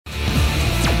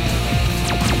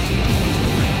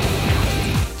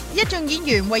一眾演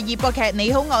員為熱播劇《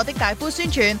你好，我的大夫》宣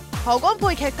傳。何廣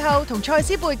沛劇透同蔡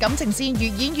思貝感情線越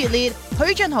演越烈，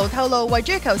許俊豪透露為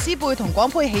追求思貝同廣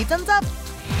沛起爭執。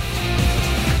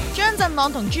張振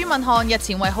朗同朱敏瀚日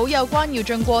前為好友關耀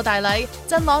進過大禮，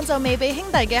振朗就未被兄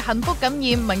弟嘅幸福感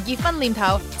染，萌結婚念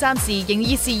頭，暫時仍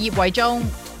以事業為重。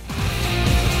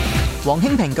黃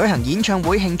興平舉行演唱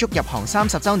會慶祝入行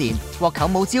30週年，獲舅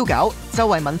母招搞，周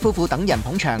慧敏夫婦等人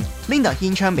捧場 ，Linda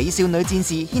獻唱《美少女戰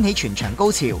士》掀起全場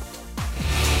高潮。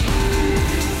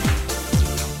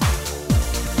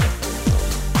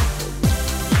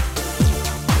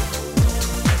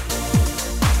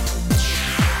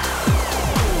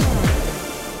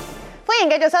歡迎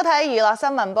繼續收睇娛樂新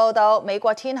聞報道。美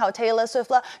國天后 Taylor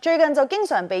Swift 啦，最近就經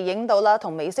常被影到啦，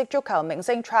同美式足球明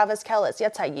星 Travis Kelce 一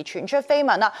齊而傳出緋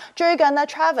聞啦。最近啊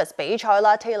Travis 比賽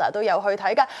啦 ，Taylor 都有去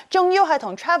睇㗎，仲要係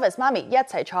同 Travis 媽咪一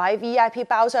齊坐喺 VIP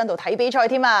包廂度睇比賽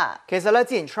添啊！其實咧，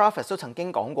之前 Travis 都曾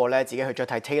經講過咧，自己去咗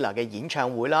睇 Taylor 嘅演唱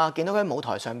會啦，見到佢喺舞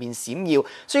台上邊閃耀，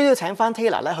所以要請翻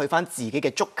Taylor 咧去翻自己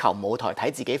嘅足球舞台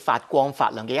睇自己發光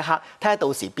發亮嘅一刻，睇下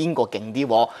到時邊個勁啲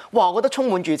喎！哇，我覺得充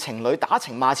滿住情侶打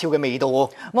情罵俏嘅味道喎！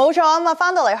冇錯啊嘛，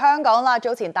翻到嚟香港啦，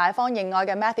早前大方認愛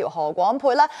嘅 Matthew 何廣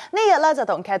沛啦，呢日咧就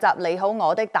同劇集《你好，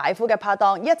我的大夫》嘅拍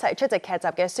檔一齊出席劇集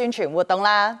嘅宣傳活動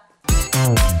啦。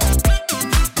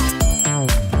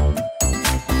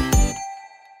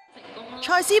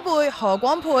蔡思貝、何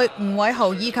廣沛、吳偉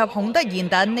豪以及孔德賢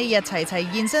等呢日齊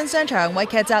現身商場，為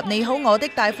劇集《你好，我的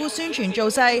大夫》宣傳造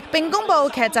勢，並公佈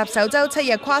劇集首週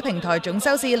7日跨平台總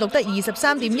收視錄得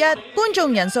23.1，觀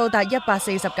眾人數達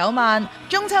149萬。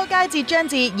中秋佳節將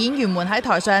至，演員們喺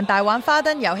台上大玩花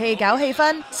燈遊戲搞氣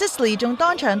氛 ，Cicely 仲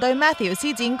當場對 Matthew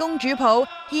施展公主抱，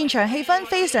現場氣氛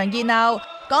非常熱鬧。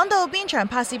講到邊場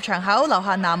拍攝場口留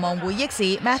下難忘回憶時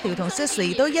 ，Matthew 同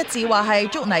Cicely 都一致話係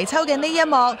捉泥鰍嘅呢一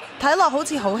幕，睇落好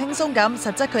似好輕鬆咁，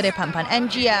實質佢哋頻頻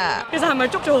NG 啊！其實係咪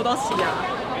捉咗好多次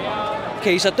啊？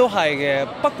其實都係嘅，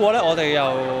不過咧我哋又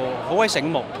好鬼醒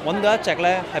目，揾到一隻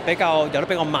咧係比較游得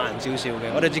比較慢少少嘅，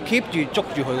我哋就 keep 住捉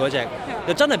住佢嗰隻，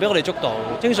就真係俾我哋捉到。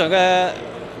正常嘅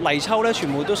泥鰍咧，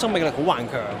全部都生命力好頑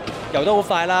強，游得好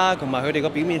快啦，同埋佢哋個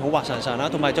表面好滑潺潺啦，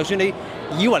同埋就算你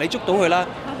以為你捉到佢啦，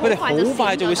佢哋好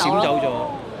快就會閃走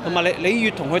咗，同埋你越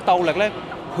同佢鬥力咧，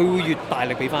佢會越大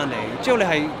力俾翻你。之後你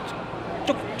係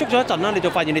捉咗一陣啦，你就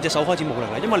發現你隻手開始冇力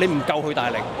啦，因為你唔夠佢大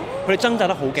力，佢哋掙扎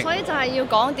得好勁。所以就係要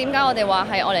講點解我哋話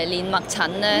係我嚟練脈診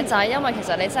咧，就係因為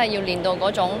其實你真係要練到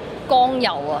嗰種剛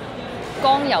柔啊，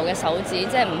剛柔嘅手指，即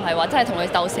係唔係話真係同佢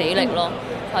鬥死力咯，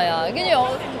係啊，跟住我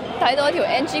睇到一條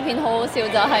NG 片好好笑，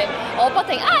就係我不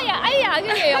停哎呀，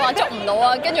跟住又話捉唔到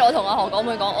啊，跟住我同阿何廣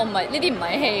沛講，我唔係呢啲唔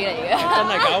係戲嚟嘅，真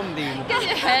係搞唔掂。跟住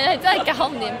係真係搞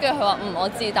唔掂，跟住佢話我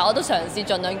知，但我都嘗試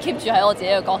盡量 keep 住喺我自己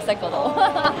嘅角色嗰度。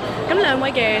咁兩位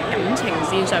嘅感情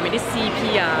線上面啲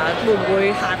CP 啊，會唔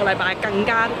會下個禮拜更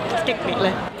加激烈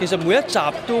咧？其實每一集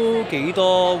都幾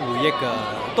多回憶㗎。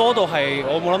多到係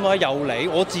我冇諗過有你，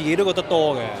我自己都覺得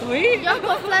多嘅。有一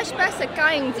個 flashback 食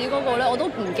嘉應子嗰個咧，我都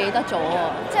唔記得咗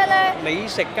啊！即係咧，你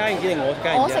食嘉應子定我食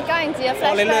嘉應子？我食嘉應子啊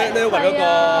flashback。你都為咗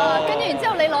個。跟住然之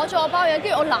後你攞咗我包嘢，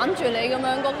跟住我攬住你咁樣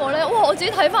嗰個咧，哇！我自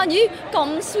己睇翻，咦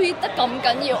咁 sweet 得咁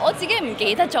緊要，我自己唔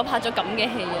記得咗拍咗咁嘅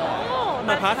戲啊！唔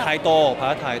係拍得太多，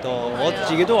我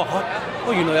自己都話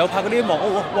嚇，原來有拍嗰啲幕，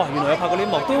哇！原來有拍嗰啲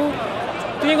幕，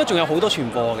都應該仲有好多存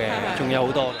貨嘅，仲有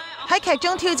好多。喺劇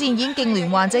中挑戰演痙攣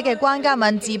患者嘅關嘉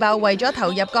敏自爆為咗投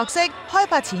入角色，開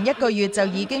拍前1個月就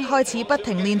已經開始不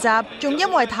停練習，仲因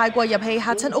為太過入戲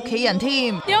嚇親屋企人添。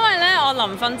因為咧，我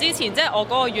臨瞓之前，即係我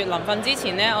嗰個月臨瞓之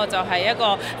前咧，我就係一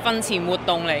個瞓前活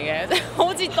動嚟嘅，即係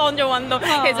好似當做運動，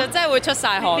其實真係會出晒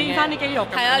汗嘅。練翻啲肌肉。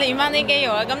係啊，練翻啲肌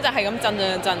肉啦，咁就係咁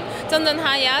震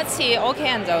下。有一次我屋企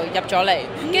人就入咗嚟，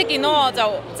跟住見到我就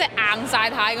即係硬晒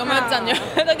太咁樣震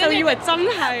咗，就以為真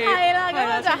係。係啦，咁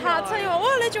樣就嚇親我，哇！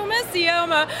你做咩事啊？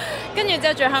咁樣，跟住之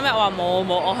後最後尾我話冇，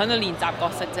我喺度練習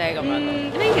角色啫咁樣。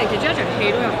呢期其中一場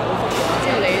戲都有好服嘅，即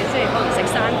係你即係可能食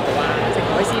生蠔啊，食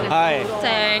海鮮啊，係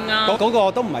正啊！嗰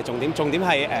個都唔係重點，重點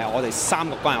係我哋3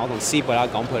個關係，我同思貝啦、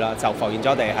廣沛啦，就浮現咗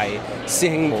我哋係師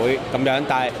兄妹咁樣。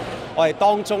但係我哋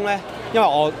當中咧，因為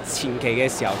我前期嘅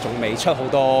時候仲未出好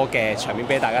多嘅場面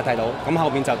俾大家睇到，咁後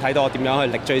面就睇到我點樣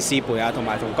去力追思貝啊，同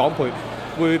埋同廣沛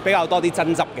會比較多啲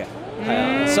爭執嘅，係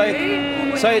啊，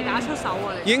所以打出手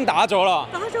啊！已經打咗啦，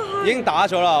已經打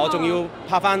咗啦，我仲要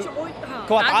拍翻。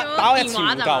佢話打我一次唔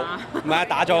夠，唔係啊，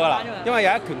打咗㗎啦，因為有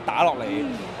一拳打落嚟，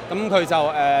咁佢就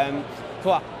佢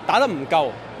話打得唔夠，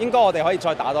應該我哋可以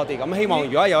再打多啲。咁希望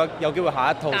如果有機會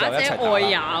下一套就一齊打。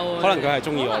可能佢係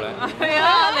中意我咧。係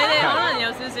啊，你哋可能有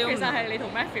少少。其實係你同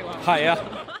Matthew 啊。係啊。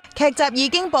劇集已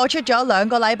經播出咗2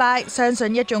個禮拜，相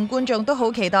信一眾觀眾都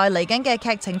好期待嚟緊嘅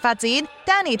劇情發展。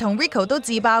Danny 同 Rico 都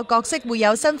自爆角色會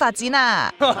有新發展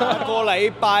啊！個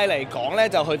禮拜嚟講咧，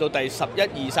就去到第11、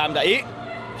2、3集，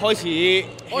開始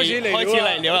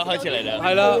嚟了啦，開始嚟啦，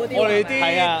係啦，我哋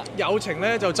啲友情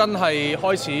咧就真係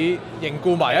開始凝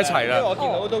固埋一齊啦。因為我見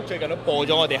到最近都播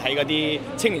咗我哋喺嗰啲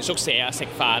青年宿舍啊食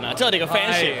飯啊，即係我哋嘅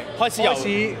fans 開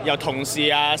始由同事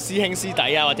啊、師兄師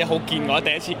弟啊，或者好見我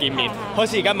第一次見面，開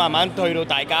始而家慢慢去到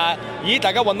大家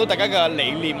揾到大家嘅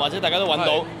理念，或者大家都揾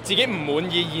到自己唔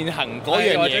滿意現行嗰樣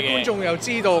嘢嘅，或者觀眾又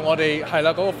知道我哋係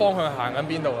啦嗰個方向行緊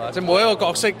邊度啦，即係每一個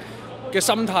角色嘅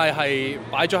心態係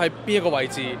擺咗喺邊一個位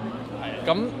置，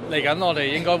咁嚟緊我哋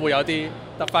應該會有啲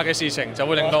突發嘅事情，就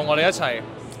會令到我哋一齊，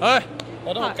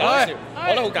我都好搞笑，我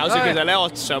覺得好搞笑。其實咧，我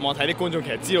上網睇啲觀眾其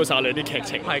實知道晒我哋啲劇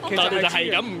情，但係就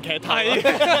係咁唔劇透。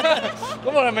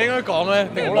咁我哋咪應該講咧，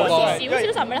定唔好講？少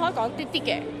少神秘，你可以講啲啲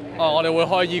嘅。哦，我哋會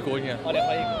開醫館嘅。我哋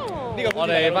開醫館，呢個我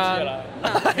哋班係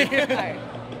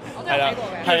啦，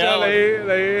係啊，你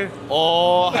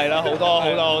我係啦，好多唔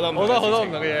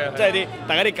同嘅嘢，即係啲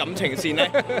大家啲感情線咧，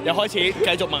又開始繼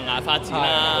續萌芽發展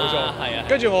啦，冇錯，係啊。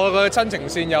跟住我嘅親情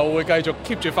線又會繼續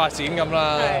keep 住發展咁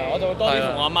啦，我就會多啲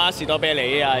同我阿媽士多啤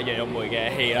梨啊、楊玉梅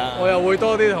嘅戲啦。我又會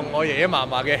多啲同我爺爺嫲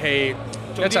嫲嘅戲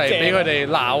一齊俾佢哋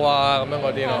鬧啊咁樣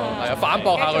嗰啲咯，係啊，反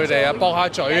駁下佢哋啊，駁下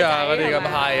嘴啊嗰啲咁，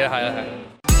係啊係啊係。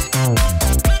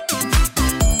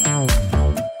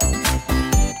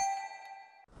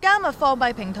加密貨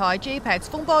幣平台 JPEX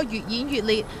風波越演越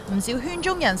烈，唔少圈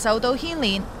中人受到牽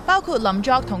連，包括林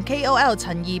作同 KOL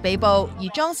陳怡被捕，而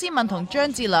莊思敏同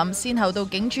張智霖先後到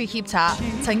警署協查。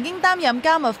曾經擔任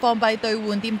加密貨幣兌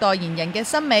換店代言人嘅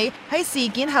森美喺事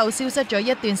件後消失咗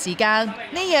一段時間，呢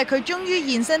日佢終於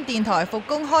現身電台復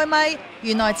工開咪。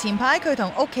原來前排佢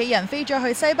同屋企人飛咗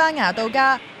去西班牙度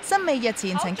假。森美日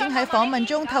前曾經喺訪問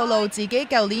中透露自己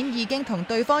舊年已經同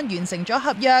對方完成咗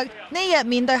合約。呢日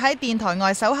面對喺電台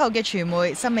外守候嘅傳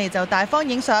媒，森美就大方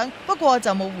影相，不過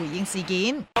就冇回應事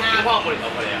件。警方有冇聯絡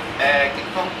佢哋啊？警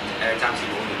方暫時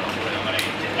冇聯絡佢哋，我哋。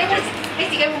你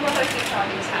自己會唔會去協助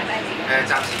調查呢？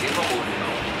暫時警方冇聯絡。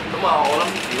咁我諗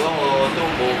如果我都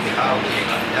冇其他回應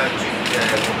啦，因為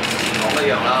講一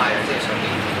樣啦，係即係上年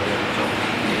佢做咁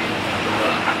噶啦。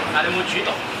但係你有冇主動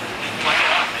或者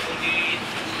提供啲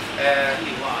料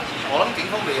啊？我諗警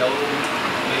方未有聯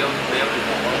絡我。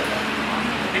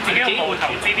你自己有冇投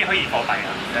資啲虛擬貨幣啊？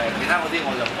其他嗰啲我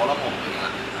諗我唔會啦。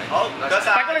好，唔該曬。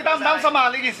大哥，你擔唔擔心啊？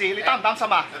呢件事你擔唔擔心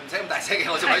啊？唔使咁大聲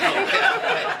嘅，我仲喺度。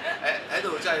喺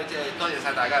度真係多謝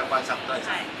晒大家嘅關心，多謝晒。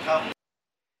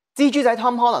蜘蛛仔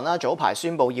Tom Holland 啦，早排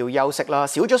宣布要休息啦，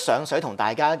少咗上水同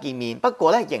大家見面。不過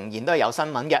咧，仍然都係有新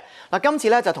聞嘅。嗱，今次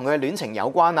咧就同佢嘅戀情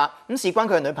有關啦。咁事關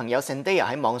佢嘅女朋友 Zendaya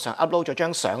喺網上 upload 咗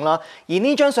張相啦，而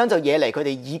呢張相就惹嚟佢哋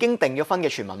已經訂咗婚嘅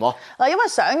傳聞喎。嗱，因為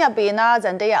相入邊啦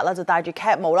 ，Zendaya 啦就戴住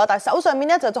cap 帽啦，但係手上面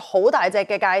咧就好大隻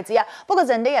嘅戒指啊。不過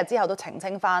Zendaya 之後都澄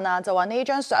清翻啦，就話呢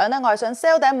張相咧我係想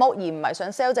sell 頂帽，而唔係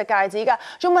想 sell 隻戒指㗎。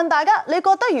仲問大家，你覺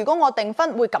得如果我訂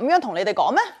婚會咁樣同你哋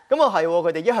講咩？咁啊係，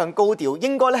佢哋一向高調，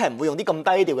應該咧係唔會用啲咁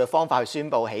低調嘅方法去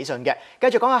宣佈喜訊嘅。繼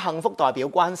續講下幸福代表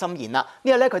關心妍啦，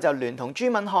呢日咧佢就聯同朱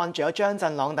敏瀚仲有張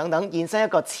振朗等等現身一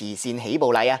個慈善喜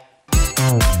報禮啊！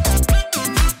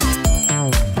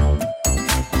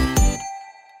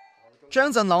張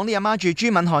振朗呢阿媽住朱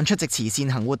敏瀚出席慈善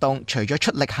行活動，除咗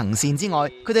出力行善之外，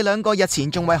佢哋兩個日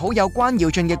前仲為好友關耀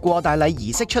俊嘅過大禮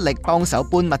儀式出力幫手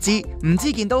搬物資。唔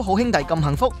知見到好兄弟咁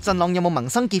幸福，振朗有冇萌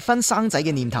生結婚生仔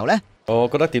嘅念頭呢？我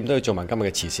覺得點都要做埋今日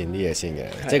嘅慈善啲嘢先嘅，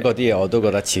即係嗰啲嘢我都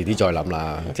覺得遲啲再諗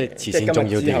啦，即係慈善重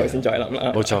要啲嘅。先再諗啦。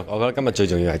冇錯，我覺得今日最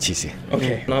重要係慈善。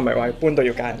OK，我係咪話搬到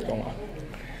要加人工啊？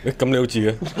咁你好似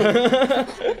嘅，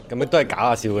咁樣都係搞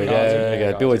下笑嘅啫，其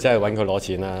實邊會真係揾佢攞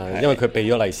錢啦？因為佢俾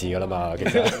咗利是㗎啦嘛，其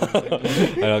實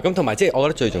係啦。咁同埋即係我覺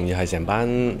得最重要係成班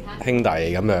兄弟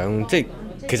咁樣，即係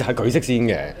其實係佢識先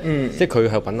嘅，即係佢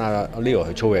係揾阿 Leo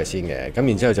去操嘢先嘅，咁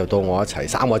然之後就到我一齊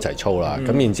三個一齊操啦，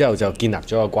咁然之後就建立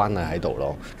咗個關係喺度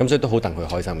咯，咁所以都好戥佢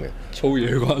開心嘅。操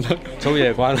嘢關係，操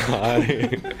嘢關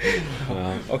係。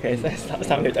OK， 即係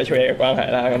三條仔操嘢嘅關係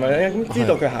啦，咁樣咁知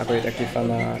道佢下個月就結婚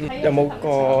啦。有冇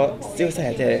個消息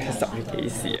係即係10月幾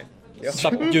時啊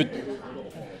？10月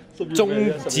中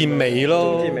至尾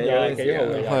咯，中至尾啊，幾號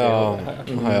嘅？係啊，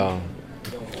係啊。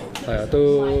係啊，都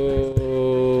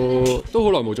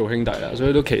好耐冇做兄弟啦，所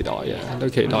以都期待嘅，都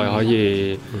期待可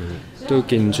以都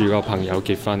見住個朋友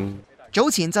結婚。早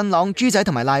前振朗、豬仔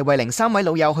同埋賴慧玲3位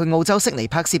老友去澳洲悉尼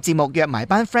拍攝節目，約埋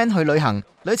班 friend 去旅行，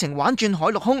旅程玩轉海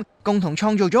陸空，共同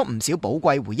創造咗唔少寶貴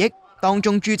回憶。當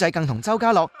中豬仔更同周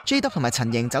家樂、JW 同埋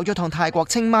陳瑩走咗趟泰國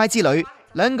清邁之旅，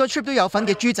兩個 trip 都有份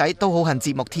嘅豬仔都好恨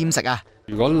節目添食啊！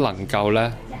如果能夠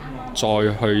呢，再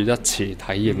去一次體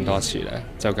驗多一次呢，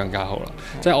就更加好啦。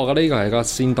即係我覺得呢個係一個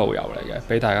先導遊嚟嘅，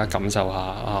俾大家感受下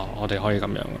啊，我哋可以咁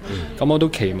樣。咁我都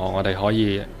期望我哋可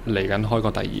以嚟緊開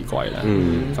個第二季咧，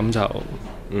咁就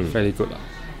very good 啦。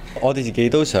我哋自己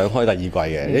都想開第二季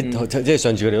嘅，即係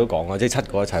上次佢哋都講啊，即係7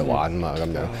個一齊玩嘛，咁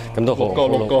樣咁都好。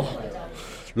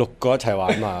6個一齊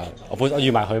玩嘛，我預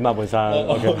埋佢嘛本身，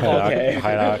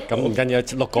係啦，咁唔緊要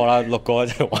6個啦，6個一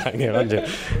齊玩嘅，跟住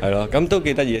係咯，咁都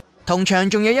幾得意。同場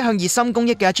仲有一向熱心公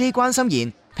益嘅阿 J 關心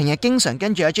妍，平日經常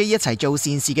跟住阿 J 一齊做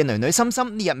善事嘅女心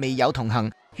心，呢日未有同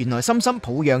行。原來心心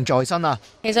抱恙在身啊！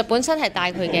其實本身係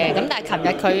帶佢嘅，咁但係琴日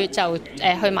佢就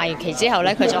去埋完期之後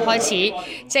咧，佢就開始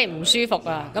即係唔舒服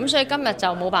啊！咁所以今日就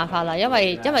冇辦法啦，因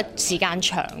為時間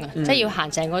長啊，即係要行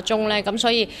成個鐘咧，咁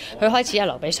所以佢開始又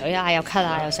流鼻水啊，又咳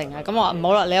啊，又成啊！咁我話唔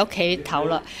好啦，你屋企唞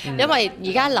啦，因為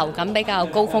而家流感比較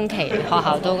高峰期，學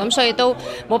校都咁，所以都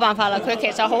冇辦法啦。佢其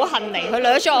實好恨嚟，佢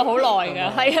掠咗我好耐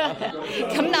㗎，係啊！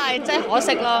咁但係真係可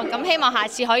惜咯。咁希望下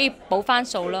次可以補翻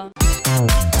數啦。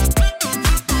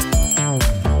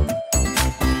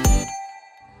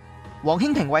黃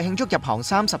興婷為慶祝入行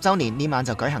30週年，呢晚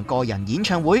就舉行個人演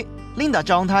唱會。Linda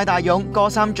狀態大勇，歌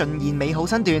衫盡現美好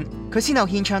身段。佢先後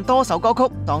獻唱多首歌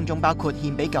曲，當中包括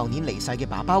獻俾舊年離世嘅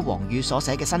爸爸黃宇所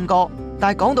寫嘅新歌。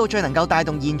但係講到最能夠帶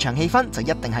動現場氣氛，就一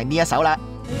定係呢一首啦。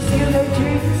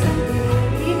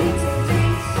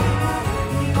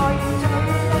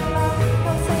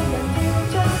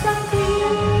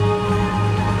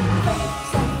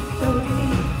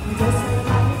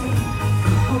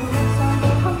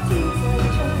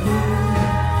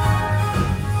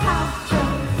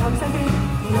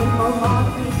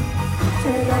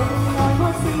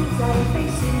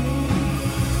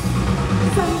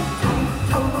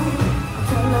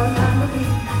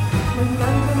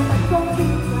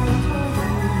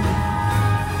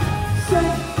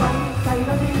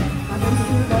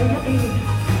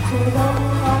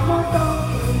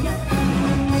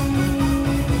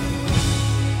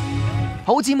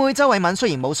好姊妹周慧敏雖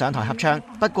然冇上台合唱，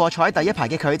不過坐喺第一排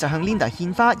嘅佢就向 Linda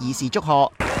獻花以示祝賀。多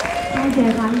謝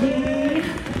敏啲，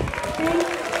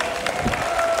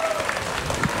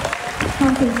多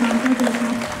謝晒。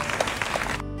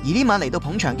而呢晚嚟到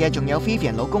捧場嘅仲有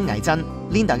Vivian 老公倪震、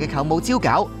Linda 嘅舅母招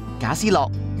姣、賈思樂、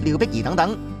廖碧兒等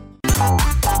等。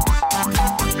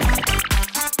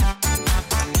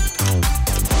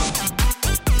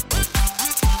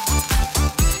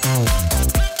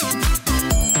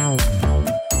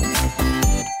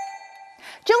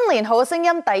中年好聲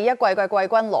音第一季嘅季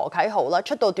軍羅啟豪啦，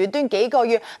出道短幾個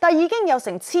月，但已經有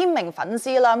成1000名粉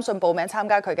絲啦，咁信報名參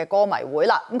加佢嘅歌迷會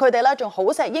啦。咁佢哋咧仲好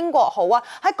錫英國豪啊，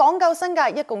喺港九新界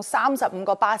一共35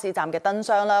個巴士站嘅燈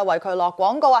箱啦，為佢落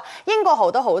廣告啊。英國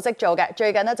豪都好識做嘅，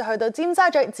最近呢就去到尖沙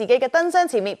咀自己嘅燈箱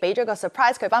前面，俾咗個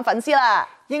surprise 佢班粉絲啦。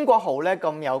英國豪咧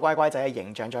咁有乖乖仔嘅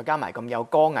形象，再加埋咁有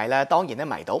歌藝咧，當然咧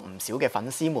迷到唔少嘅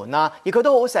粉絲們啦。而佢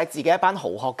都好錫自己一班豪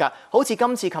學㗎，好似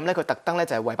今次琴咧，佢特登咧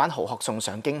就係為班豪學送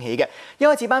上驚喜嘅。一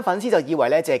開始班粉絲就以為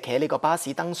咧，就係企喺呢個巴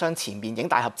士燈箱前面影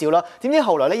大合照啦。點知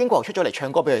後來咧，英國豪出咗嚟唱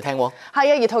歌俾佢聽喎。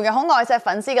係啊，而同樣好愛錫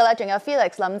粉絲嘅咧，仲有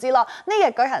Felix 林志樂，呢日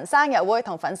舉行生日會，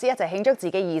同粉絲一齊慶祝自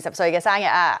己20歲嘅生日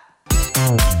啊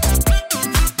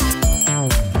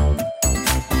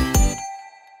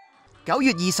！9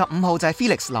月25號就係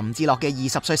Felix 林志樂嘅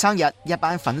20歲生日，一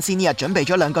班粉絲呢日準備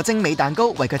咗2個精美蛋糕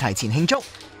為佢提前慶祝。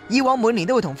以往每年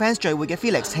都會同 fans 聚會嘅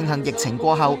Felix， 慶幸疫情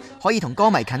過後可以同歌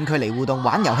迷近距離互動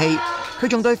玩遊戲。佢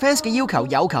仲對 fans 嘅要求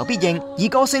有求必應，以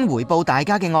歌聲回報大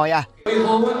家嘅愛啊！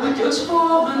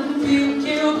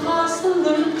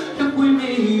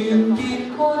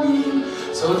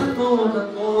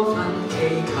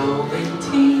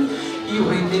以為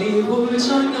你會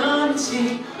在眼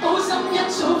前，好心一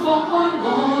早放開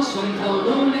我，從頭努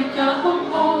力也哭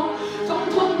過，通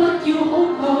通不要好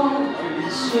過，為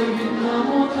歲月那麼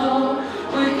多，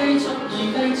為繼續而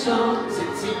繼續，直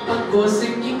接不過承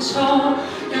認錯，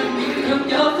若勉強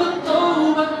也分到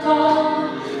不多，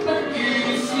不如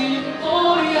是我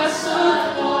也失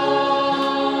過。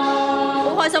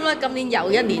開心啦！今年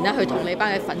又一年啦，去同你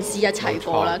班嘅粉絲一齊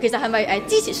過啦。其實係咪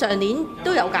之前上年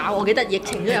都有搞？我記得疫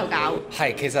情都有搞。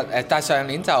係，其實但係上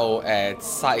年就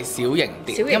小型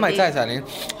啲，因為真係上年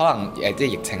可能即係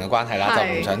疫情嘅關係啦，就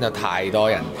唔想有太多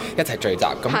人一齊聚集。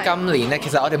咁今年呢，其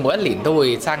實我哋每一年都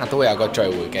會生日都會有個聚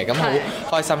會嘅，咁好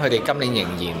開心。佢哋今年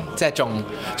仍然即係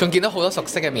仲見到好多熟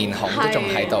悉嘅面孔都仲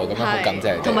喺度，咁樣好感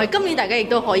謝。同埋今年大家亦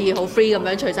都可以好 free 咁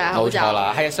樣除晒口罩。冇錯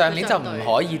啦，係啊！上年就唔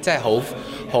可以即係好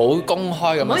好公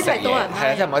開咁樣食嘢，係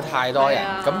啊，即係唔可以太多人。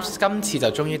係咁今次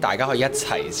就終於大家可以一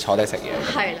齊坐低食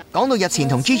嘢。係啦。講到日前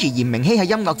同 Gigi 嚴明熙喺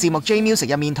音樂節目 J Music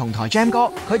入面同台 Jam 歌，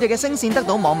佢哋嘅聲線得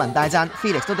到網民大讚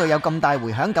 ，Felix 都對有咁大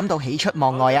迴響感到喜出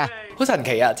望外啊！好神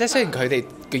奇啊！即係雖然佢哋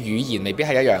嘅語言未必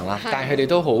係一樣啦，但係佢哋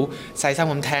都好細心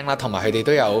咁聽啦，同埋佢哋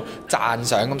都有讚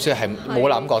賞咁，所以係冇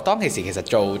諗過。當其時其實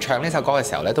做唱呢首歌嘅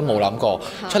時候咧，都冇諗過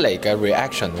出嚟嘅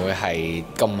reaction 會係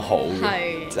咁好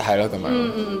嘅，係咯咁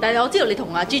樣。但係我知道你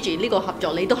同阿 Gigi 呢個合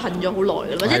作，你都恨咗好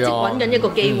耐㗎啦，一直揾緊一個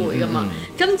機會㗎嘛。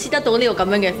今次得到呢個咁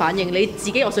樣嘅反應，你自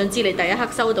己我想知你第一刻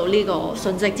收到呢個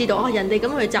訊息，知道人哋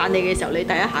咁去讚你嘅時候，你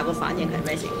第一下個反應係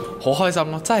咩先？好開心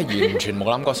咯！真係完全冇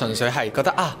諗過，純粹係覺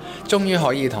得終於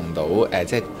可以同到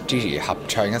即係 Gigi 合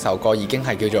唱一首歌，已經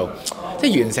係叫做即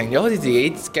係完成咗好似自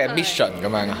己嘅 mission 咁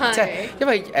樣啊！即係因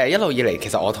為一路以嚟其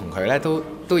實我同佢咧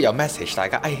都有 message 大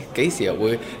家，幾時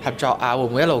會合作啊？會唔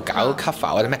會一路搞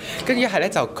cover 或者咩？跟住一係咧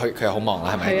就佢又好忙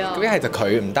啦，係咪？咁一係就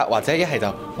佢唔得，或者一係就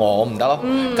我唔得咯。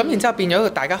咁然之後變咗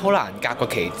大家好難夾個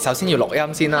期，首先要錄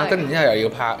音先啦，跟住之後又要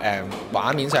拍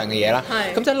畫面上嘅嘢啦。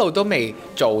咁一路都未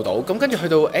做到，咁跟住去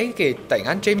到突然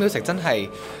間 J Music 真係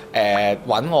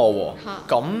揾我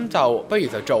喎，咁就不如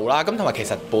就做啦。咁同埋其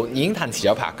實已經褪遲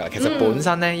咗拍㗎，其實本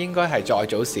身咧應該係再早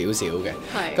少少嘅。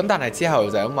咁但係之後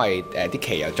就因為啲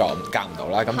期又夾唔到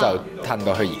啦，咁就褪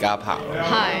到去而家拍。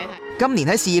今年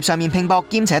喺事業上面拼搏，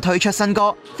兼且推出新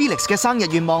歌 ，Felix 嘅生日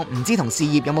願望唔知同事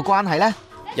業有冇關係呢？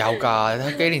有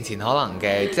㗎，幾年前可能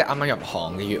嘅即係啱啱入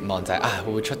行嘅願望就係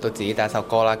會唔會出到自己第一首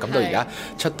歌啦。咁到而家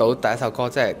出到第一首歌，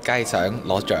即係梗係想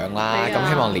攞獎啦。咁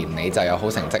希望年尾就有好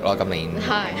成績咯。今年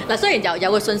嗱，雖然有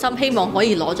個信心，希望可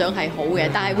以攞獎係好嘅，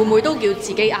但係會唔會都叫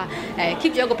自己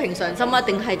keep 住一個平常心啊？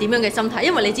定係點樣嘅心態？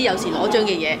因為你知有時攞獎嘅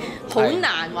嘢好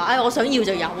難話，我想要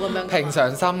就有咁樣。平常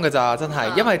心㗎咋，真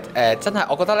係，因為真係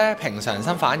我覺得咧，平常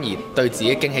心反而對自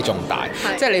己驚喜仲大。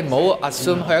即係你唔好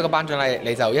assume 去一個頒獎禮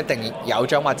你就一定有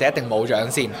獎或者一定冇獎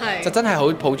先，就真係好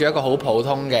抱住一個好普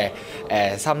通嘅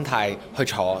心態去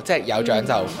坐，即係有獎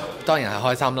就當然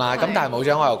係開心啦。咁但係冇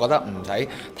獎我又覺得唔使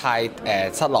太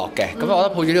失落嘅。咁我覺得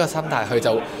抱住呢個心態去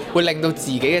就會令到自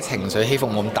己嘅情緒起伏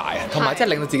冇咁大啊，同埋即係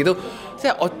令到自己都即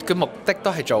係我嘅目的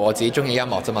都係做我自己中意音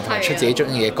樂啫嘛，同埋出自己中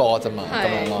意嘅歌啫嘛，咁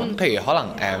樣咯。譬如可能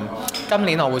今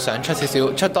年我會想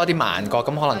出多啲慢歌，咁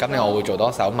可能今年我會做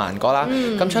多首慢歌啦。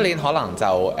咁出年可能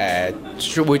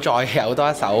就會再有多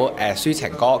一首抒情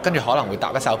歌，跟住可能會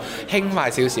搭一首輕快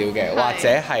少少嘅，或者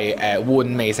係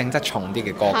玩味性質重啲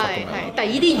嘅歌曲咁樣。但係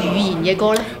呢啲語言嘅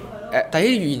歌咧？第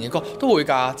一語言嘅歌都會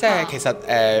㗎，即係其實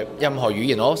任何語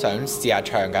言我都想試下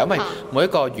唱㗎，因為每一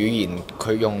個語言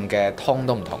佢用嘅通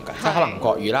都唔同㗎，即係可能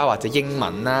國語啦，或者英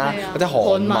文啦，或者韓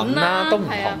文啦都唔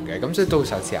同嘅，咁所以都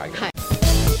想試下嘅。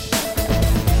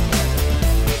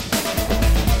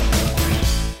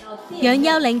楊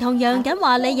佑寧同楊謹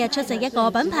華呢日出席一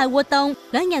個品牌活動，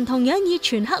兩人同樣以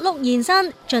全黑 look 現身，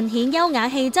盡顯優雅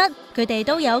氣質。佢哋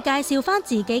都有介紹返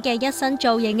自己嘅一身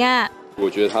造型啊。我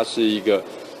覺得他是一個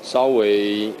稍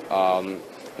微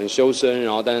很修身，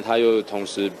然後但是他又同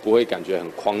時不會感覺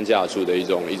很框架住的一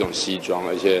種西裝，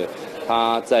而且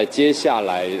他在接下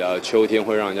來秋天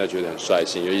會讓人家覺得很率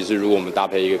性，尤其是如果我們搭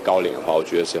配一個高領的話，我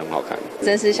覺得是很好看的。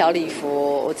真絲小禮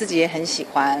服我自己也很喜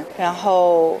歡，然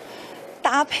後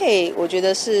搭配我覺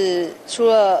得是除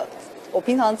了我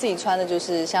平常自己穿的就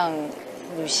是像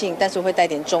女性，但是會帶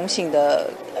點中性的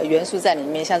元素在裡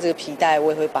面，像這個皮帶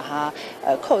我也會把它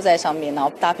扣在上面，然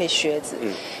後搭配靴子。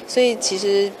所以其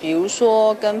實比如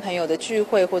說跟朋友的聚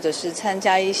會，或者是參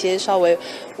加一些稍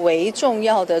微重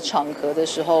要的場合的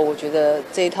時候，我覺得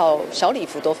這一套小禮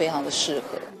服都非常的適合。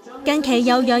近期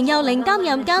由楊佑寧擔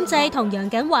任監製，同楊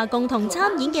謹華共同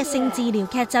參演嘅性治療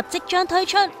劇集即將推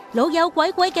出。老友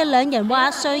鬼鬼嘅兩人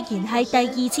話，雖然係第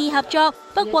二次合作，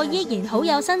不過依然好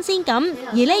有新鮮感。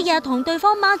而呢日同對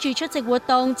方孖住出席活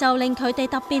動，就令佢哋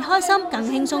特別開心，更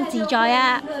輕鬆自在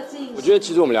啊！我覺得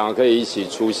其實我們兩個可以一起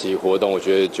出席活動，我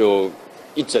覺得就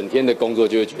一整天的工作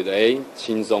就會覺得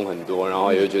輕鬆很多，然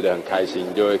後也會覺得很開心，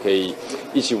就會可以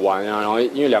一起玩啊。然後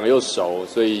因為兩個又熟，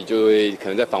所以就會可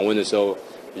能在訪問的時候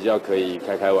比較可以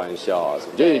開玩笑啊，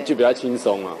就比較輕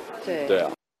鬆啊。對啊。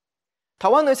台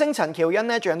灣女星陳喬恩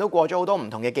呢，最近都過咗好多唔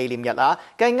同嘅紀念日啊！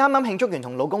繼啱啱慶祝完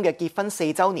同老公嘅結婚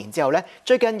4週年之後呢，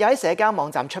最近又喺社交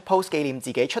網站出 post 紀念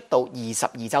自己出道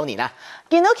22週年啊！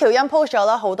見到喬恩 post 咗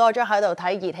啦，好多張喺度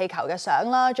睇熱氣球嘅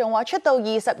相啦，仲話出道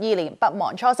22年不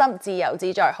忘初心，自由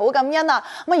自在，好感恩啊！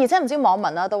而且唔少網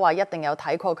民啦都話一定有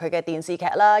睇過佢嘅電視劇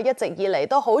啦，一直以嚟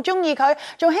都好中意佢，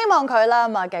仲希望佢啦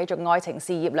繼續愛情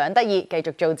事業兩得意，繼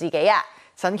續做自己啊！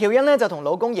陳喬恩呢就同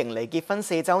老公迎嚟結婚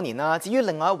4週年啦。至於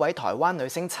另外一位台灣女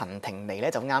星陳婷妮呢，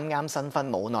就啱啱新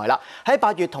婚冇耐啦。喺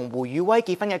8月同胡宇威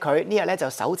結婚嘅佢，呢日呢就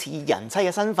首次以人妻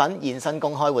嘅身份現身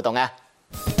公開活動啊！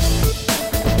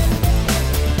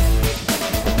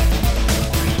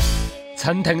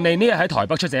陳婷妮呢日喺台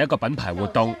北出席一個品牌活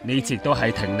動，呢次都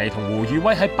係婷妮同胡宇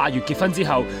威喺8月結婚之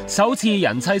後，首次以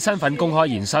人妻身份公開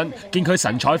現身。見佢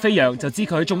神采飛揚，就知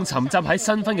佢仲沉浸喺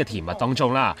新婚嘅甜蜜當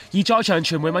中啦。而在場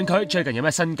傳媒問佢最近有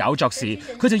咩新搞作事，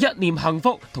佢就一念幸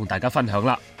福同大家分享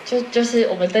啦。就是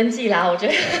我們登記啦，我覺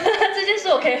得這件事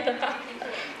我可以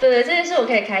對，這件事我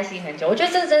可以開心很久。我覺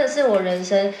得這真的是我人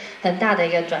生很大的一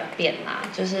個轉變啦。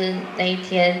就是那一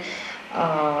天，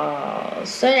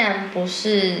雖然不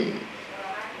是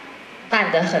辦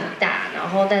得很大，然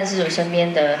後但是我身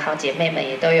邊的好姐妹們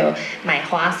也都有買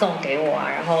花送給我啊，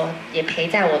然後也陪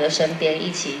在我的身邊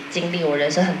一起經歷我人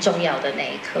生很重要的那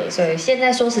一刻，所以現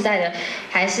在說實在的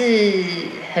還是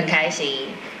很開心。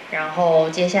然後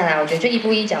接下來我覺得就一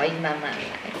步一腳印慢慢來。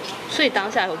所以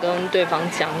當下有跟對方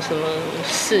講什麼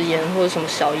誓言或者什麼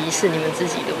小儀式你們自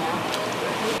己的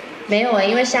嗎？沒有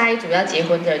因為下一組要結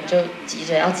婚的人就急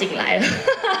着要進來了，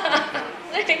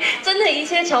所以真的一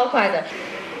切超快的。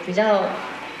比較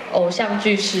偶像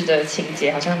劇式的情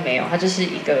節好像沒有，它就是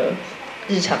一個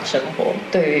日常生活。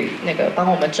對於那個幫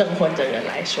我們證婚的人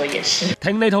來說也是。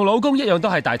婷妮同老公一樣都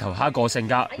係大頭蝦個性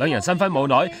㗎，兩人新婚冇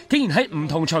耐，竟然喺唔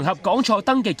同場合講錯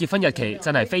登記結婚日期，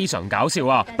真係非常搞笑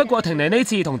啊！不過婷妮呢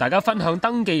次同大家分享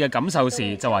登記嘅感受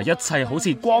時，就話一切好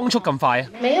似光速咁快。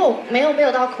沒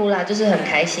有到哭啦，就是很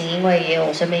開心，因為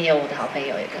我身邊也有我的好朋友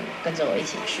也跟着我一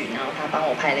起去，然後他幫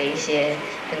我拍了一些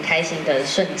很開心的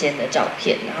瞬間的照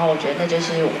片，然後我覺得那就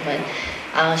是我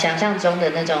們想象中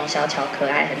的那種小巧可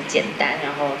愛、很簡單，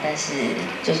然後但是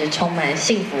就是充滿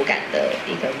幸福感的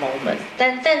一個 moment。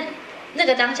但那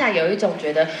個當下有一種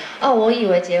覺得，我以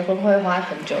為結婚會花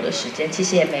很久的時間，其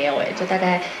實也沒有就大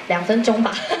概2分鐘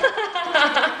吧。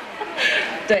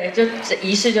對，就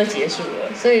儀式就結束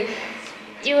了，所以。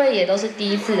因為也都是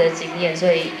第一次的經驗，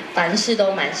所以凡事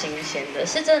都蠻新鮮的。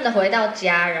是真的回到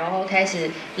家，然後開始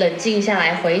冷靜下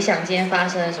來，回想今天發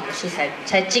生了什麼事，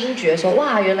才驚覺說，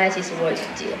哇，原來其實我已經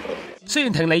結婚。雖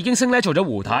然婷妮已經升呢做咗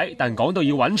胡太，但講到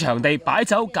要揾場地擺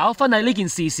酒搞婚禮呢件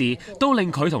事時，都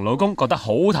令佢同老公覺得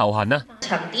好頭痕啊。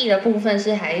場地的部分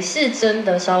是還是真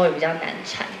的稍微比較難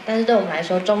纏，但是對我們來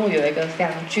說，終於有一個非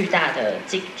常巨大的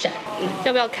進展。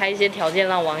要不要開一些條件，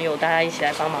讓網友大家一起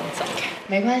來幫忙找？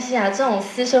沒關係啊，這種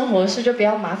私生活事就不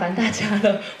要麻煩大家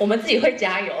了，我們自己會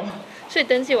加油。所以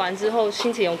登記完之後，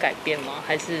心情有改變嗎？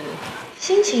還是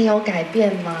心情有改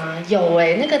變嗎？有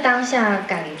那個當下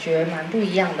感覺蠻不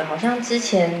一樣的，好像之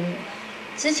前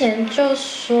就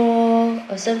說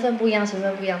身份不一樣，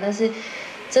但是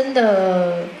真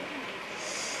的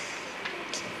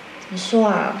怎麼說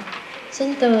啊？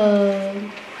真的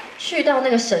去到那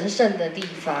個神聖的地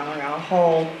方，然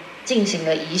後進行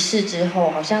了儀式之後，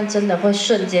好像真的會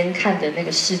瞬間看着那個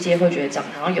世界，會覺得長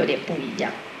得好像有點不一樣。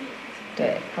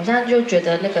對，好像就覺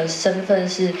得那個身份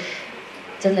是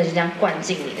真的是這樣灌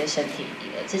進你的身體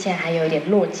裡了。之前還有一點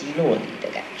若即若離的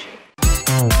感覺。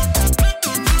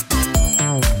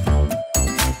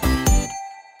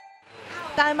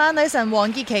大馬女神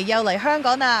王傑琪又嚟香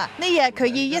港啦！呢日佢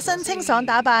以一身清爽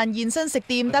打扮現身食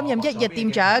店擔任1日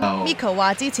店長。Miko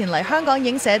話之前嚟香港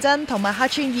影寫真同埋客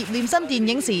串葉念琛電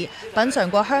影時，品嚐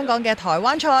過香港嘅台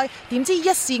灣菜，點知一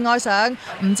試愛上。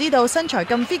唔知道身材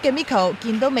咁 fit 嘅 Miko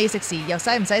見到美食時又使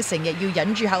唔使成日要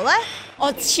忍住口呢？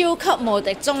我超級無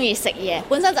敵中意食嘢，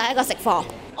本身就係一個食貨。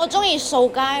我中意掃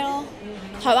街咯，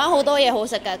台灣好多嘢好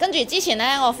食㗎。跟住之前呢，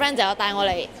我 friend 就有帶我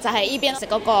嚟，就係依邊食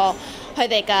嗰個佢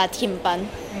哋嘅甜品，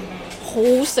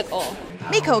好食哦。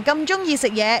Miko 咁中意食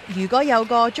嘢，如果有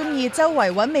個中意周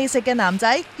圍揾美食嘅男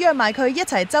仔約埋佢一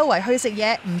齊周圍去食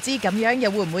嘢，唔知咁樣又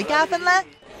會唔會加分呢？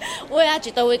會啊，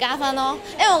絕對會加分咯。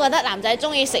因為我覺得男仔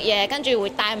中意食嘢，跟住會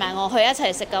帶埋我去一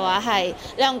齊食嘅話，係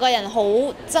兩個人好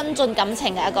增進感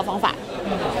情嘅一個方法。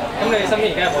咁你身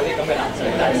邊而家有冇啲咁嘅男仔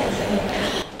帶食？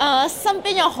身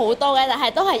邊有好多嘅，但係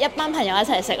都係一班朋友一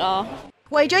齊食咯。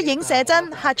為咗影寫真、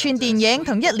客串電影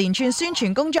同一連串宣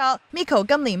傳工作 ，Miko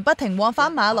今年不停往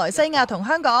返馬來西亞同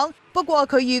香港。不過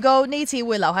佢預告呢次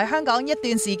會留喺香港一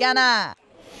段時間啊。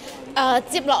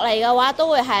接落嚟嘅話都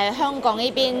會喺香港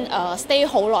呢邊stay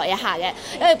好耐一下嘅，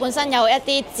因為本身有一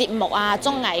啲節目啊、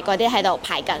綜藝嗰啲喺度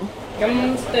排緊。咁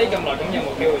stay 咁耐，咁有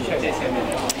冇機會出啲寫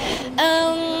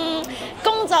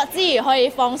工作之餘可以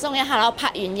放鬆一下咯。拍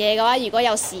完嘢嘅話，如果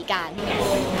有時間。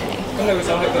咁你會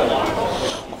想去邊度玩？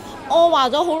我話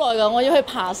咗好耐㗎，我要去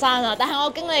爬山啊！但係我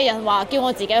經理人話叫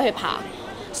我自己去爬，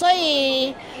所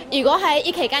以如果喺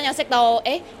呢期間有識到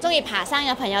中意爬山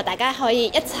嘅朋友，大家可以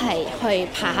一齊去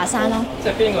爬下山咯。即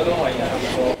係邊個都可以啊？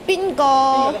邊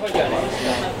個？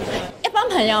一班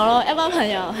朋友咯，一班朋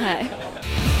友係。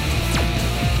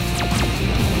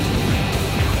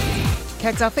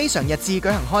劇集《非常日誌》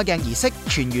舉行開鏡儀式，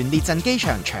全員列陣機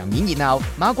場，場面熱鬧。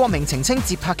馬國明澄清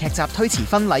接拍劇集推遲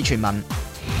婚禮傳聞。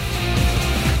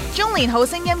中年好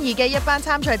聲音2嘅一班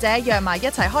參賽者約埋一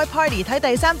齊開 party 睇第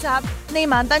3集。呢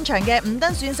晚登場嘅5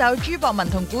燈選手朱博文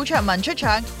同古卓文出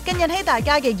場，更引起大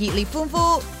家嘅熱烈歡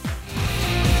呼。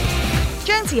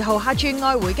張馳豪客串《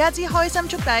愛回家之開心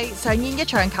速遞》，上演一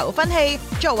場求婚戲，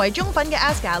作為忠粉嘅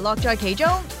Aska 樂在其中。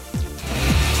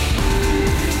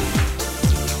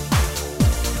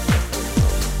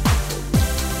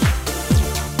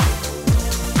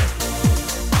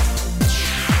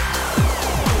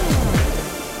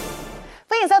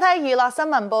歡迎收睇娛樂新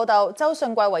聞報道。周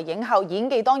迅貴為影后，演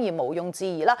技當然毋庸置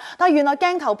疑啦。但係原來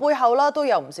鏡頭背後啦都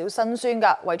有唔少辛酸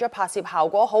㗎。為咗拍攝效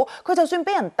果好，佢就算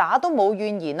俾人打都冇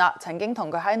怨言啦。曾經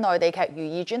同佢喺內地劇《如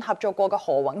懿傳》合作過嘅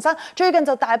何宏生，最近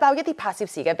就大爆一啲拍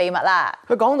攝時嘅秘密啦。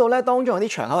佢講到咧，當中有啲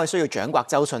場口係需要掌摑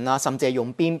周迅啦，甚至係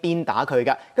用鞭打佢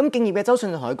㗎。咁敬業嘅周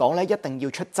迅就同佢講咧，一定要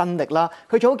出真力啦。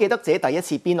佢仲好記得自己第一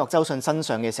次鞭落周迅身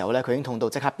上嘅時候咧，佢已經痛到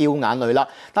即刻飆眼淚啦。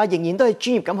但係仍然都係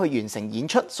專業咁去完成演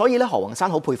出，所以咧何宏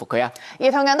生好佩服佢啊！而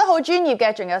同樣都好專業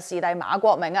嘅，仲有視帝馬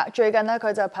國明啊！最近呢，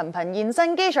佢就頻頻現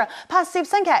身機場拍攝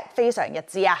新劇《非常日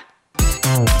誌》啊！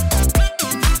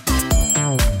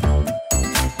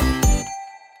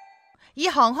以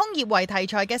航空業為題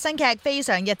材嘅新劇《非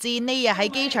常日誌》呢日喺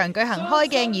機場舉行開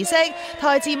鏡儀式，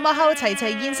台前幕後齊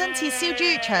現身切燒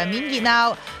豬，場面熱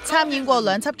鬧。參演過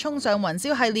2輯衝上雲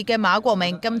霄系列嘅馬國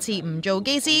明，今次唔做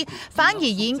機師，反而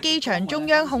演機場中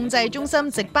央控制中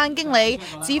心值班經理，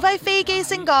指揮飛機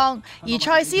升降。而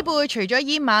蔡思貝除咗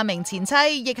演馬明前妻，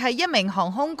亦係一名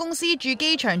航空公司駐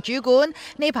機場主管。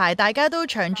呢排大家都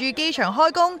長駐機場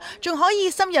開工，仲可以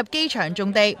深入機場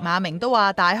種地，馬明都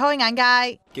話大開眼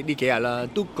界。呢幾日啦，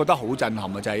都覺得好震撼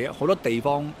嘅，就係好多地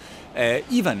方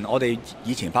even 我哋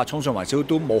以前拍《衝上雲霄》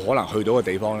都冇可能去到嘅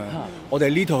地方咧，我哋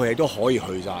呢套戲都可以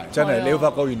去晒。真係你會發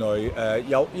覺原來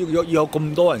有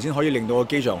咁多人先可以令到個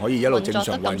機場可以一路正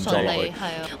常運作落去。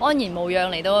安然無恙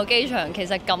嚟到個機場，其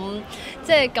實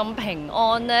咁平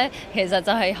安咧，其實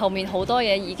就係後面好多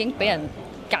嘢已經俾人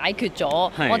解決咗，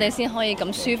我哋先可以咁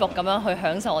舒服咁樣去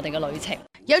享受我哋嘅旅程。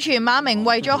有傳馬明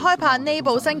為咗開拍呢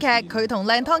部新劇，佢同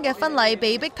靚湯嘅婚禮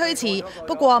被逼推遲。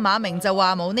不過馬明就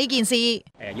話冇呢件事。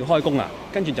要開工啦，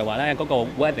跟住就話咧嗰個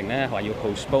wedding 咧話要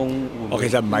postpone。其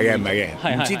實唔係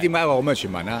嘅，唔知點解有個咁嘅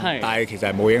傳聞啦。但係其實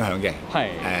係冇影響嘅。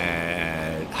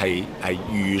係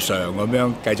如常咁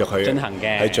樣繼續去進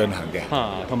行嘅。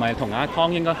同埋同阿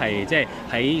湯應該係即係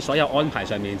喺所有安排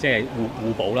上面即係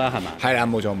互補啦，係嘛？係啦，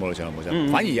冇錯。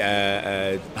反而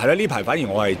係啦，呢排反而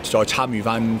我係再參與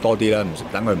翻多啲啦，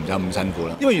等佢唔使咁辛苦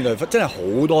啦。因為原來真係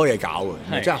好多嘢搞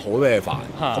嘅，真係好多嘢煩。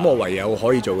咁我唯有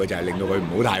可以做嘅就係令到佢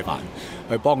唔好太煩。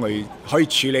去幫佢可以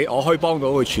處理，我可以幫到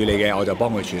佢處理嘅，我就幫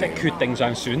佢處理。即係決定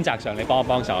上、選擇上，你幫一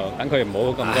幫手，等佢唔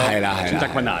好咁多選擇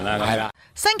困難啦。係啦。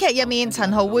新劇入面，陳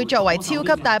豪會作為超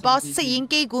級大 boss， 飾演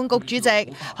機管局主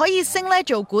席，可以升呢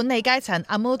做管理階層，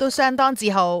阿毛都相當自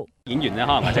豪。演員咧，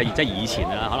可能或者即係以前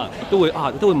啦，可能都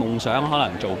會夢想可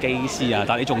能做機師啊，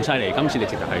但係你仲犀利，今次你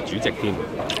直頭係主席添。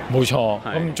冇錯，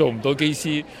咁做唔到機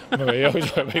師，咪有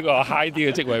就俾個 high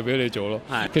啲嘅職位俾你做咯。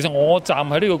其實我站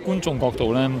喺呢個觀眾角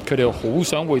度咧，佢哋好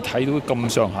想會睇到咁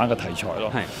上下嘅題材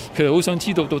咯。佢哋好想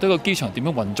知道到底個機場點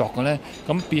樣運作嘅咧？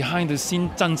咁 behind the scene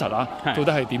真實啊，到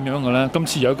底係點樣嘅咧？今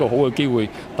次有一個好嘅機會，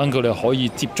等佢哋可以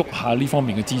接觸下呢方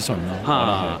面嘅資訊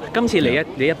咯。今次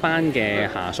你一班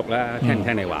嘅下屬咧，聽唔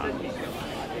聽你話？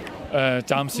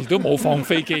暫時都冇放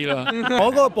飛機啦。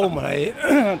我嗰個部門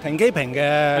係停機坪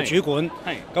嘅主管，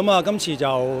咁啊今次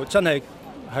就真係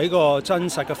喺個真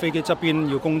實嘅飛機側邊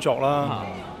要工作啦。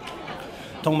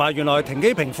同埋原來停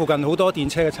機坪附近好多電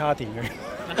車嘅叉電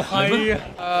嘅。係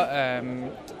啊。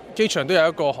機場都有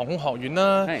一個航空學院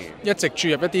啦，一直注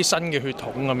入一啲新嘅血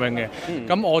統咁樣嘅。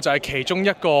咁我就係其中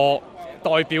一個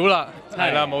代表啦，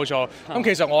係啦，冇錯。咁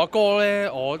其實我阿哥咧，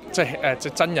我即係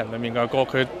真人裡面嘅阿哥，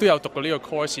佢都有讀過呢個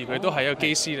course， 佢都係一個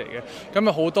機師嚟嘅。咁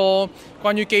啊好多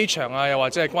關於機場啊，又或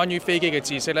者係關於飛機嘅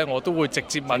知識咧，我都會直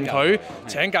接問佢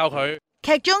請教佢。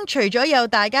劇中除咗有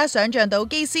大家想象到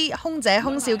機師、空姐、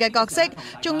空少嘅角色，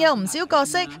仲有唔少角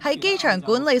色喺機場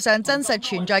管理上真實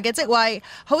存在嘅職位，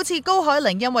好似高海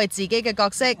寧因為自己嘅角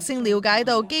色，先了解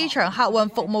到機場客運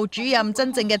服務主任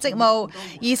真正嘅職務，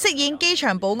而飾演機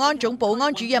場保安總保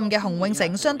安主任嘅洪永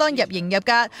城相當入型入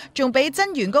格，仲俾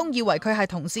真員工以為佢係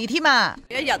同事添啊！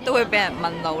一日都會俾人問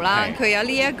路啦，佢有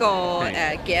呢一個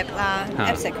夾啦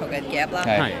 ，obstacle 嘅夾啦，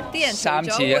啲人三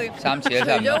次除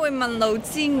咗會問路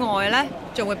之外咧，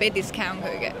仲會俾 discount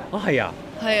佢嘅。哦，係啊。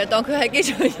係啊，當佢係機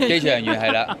場人員。機場人員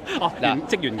係啦，嗱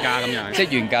職員價咁樣。職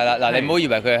員價啦，嗱你唔好以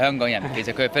為佢係香港人，其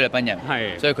實佢係菲律賓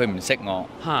人，所以佢唔識我，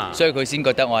所以佢先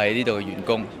覺得我係呢度嘅員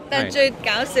工。但係最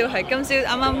搞笑係今朝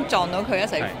啱啱撞到佢一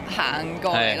齊行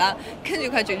過嚟啦，跟住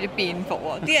佢係着住便服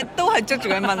喎，啲人都係捉住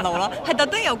佢問路啦，係特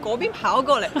登由嗰邊跑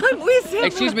過嚟。唔好意思。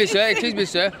Excuse me sir, excuse me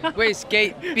sir, where is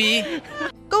gate B？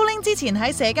 高鈴之前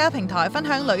喺社交平台分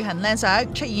享旅行靚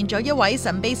相，出現咗一位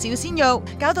神秘小鮮肉，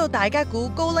搞到大家估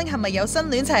高鈴係咪有新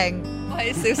戀情？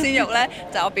係小鮮肉咧，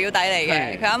就我表弟嚟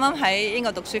嘅，佢啱啱喺英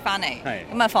國讀書翻嚟，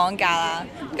咁啊放假啦，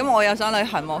咁我又想旅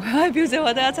行喎，佢話表姐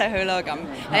我哋一齊去啦咁。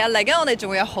係啊，嚟緊我哋仲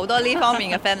會有好多呢方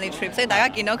面嘅 family trip， 所以大家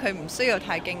見到佢唔需要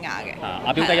太驚訝嘅。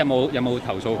阿表弟有冇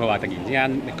投訴佢話突然之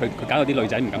間佢搞到啲女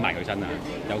仔唔敢埋佢身啊？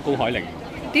有高海寧。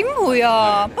點會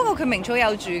啊？不過佢名草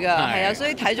有主㗎，係啊，所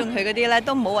以睇中佢嗰啲咧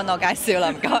都唔好揾我介紹啦，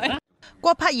唔該。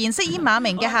郭柏妍飾演馬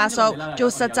明嘅下屬，做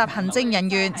實習行政人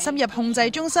員，深入控制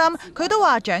中心，佢都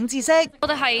話長知識。我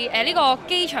哋係呢個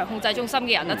機場控制中心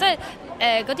嘅人啊，即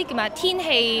係嗰啲叫咩天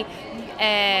氣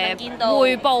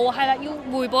匯報係啦，要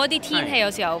匯報一啲天氣，有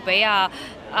時候俾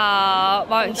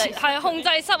馬明係控制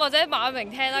室或者馬明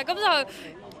聽啦，咁就。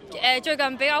最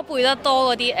近比較背得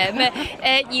多嗰啲咩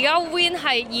而家 wind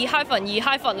係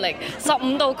2-2-0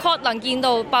 15度 knot 能見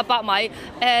到800米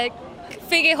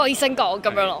飛機可以升降咁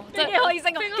樣咯，飛機可以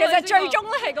升降，其實最終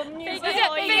咧係咁意思，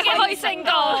飛機可以升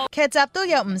降。劇集都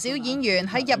有唔少演員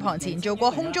喺入行前做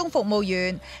過空中服務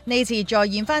員，呢次再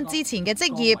現翻之前嘅職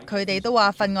業，佢哋都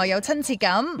話分外有親切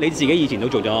感。你自己以前都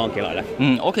做咗幾耐咧？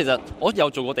我其實有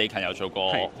做過地勤，有做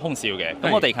過空少嘅。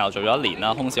咁我地勤又做咗1年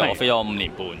啦，空少我飛咗5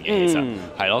年半嘅，其實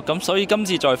係咯。咁所以今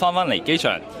次再翻嚟機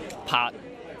場拍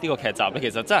呢個劇集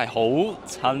咧，其實真係好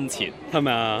親切，係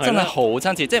咪啊？真係好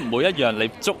親切，即係每一樣你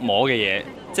觸摸嘅嘢，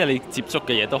即係你接觸嘅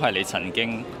嘢，都係你曾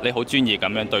經你好專業咁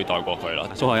樣對待過佢咯。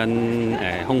蘇海欣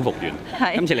空服員，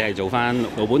今次你係做翻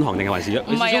老本行定係還是有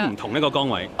少少唔同一個崗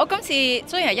位？我今次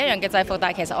雖然係一樣嘅制服，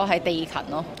但係其實我係地勤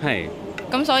咯。係。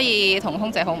咁所以同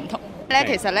空姐好唔同。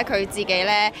其實咧佢自己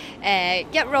咧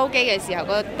一 roll 機嘅時候，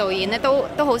個導演咧都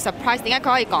好 surprise， 點解佢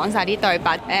可以講晒啲對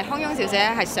白？空中小姐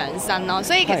係上身咯，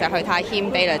所以其實佢太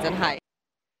謙卑啦，真係。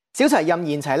小齊任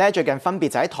賢齊咧最近分別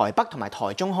就喺台北同埋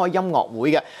台中開音樂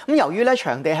會嘅，咁由於咧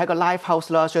場地係個 live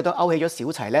house 啦，所以都勾起咗小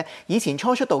齊咧以前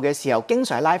初出道嘅時候經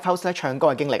常喺 live house 咧唱歌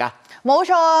嘅經歷啊。冇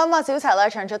錯啊，咁啊小齊咧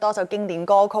唱出多首經典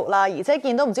歌曲啦，而且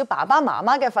見到唔少爸爸媽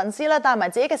媽嘅粉絲咧帶埋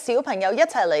自己嘅小朋友一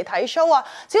齊嚟睇 show 啊。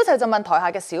小齊就問台下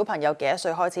嘅小朋友幾多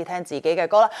歲開始聽自己嘅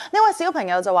歌啦？呢位小朋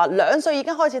友就話2歲已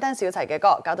經開始聽小齊嘅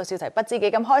歌，搞到小齊不知幾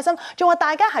咁開心，仲話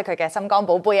大家係佢嘅心肝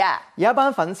寶貝啊！有一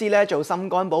班粉絲咧做心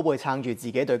肝寶貝撐住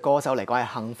自己對歌手嚟講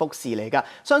係幸福事嚟㗎，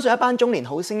相信一班中年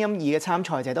好聲音2嘅參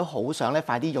賽者都好想咧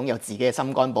快啲擁有自己嘅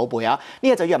心肝寶貝啊！呢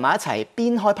日就約埋一齊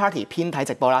邊開 party 邊睇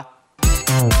直播啦！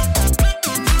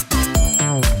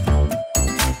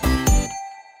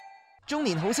中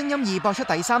年好聲音2播出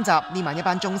第3集，呢晚一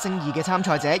班中聲2嘅參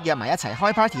賽者約埋一齊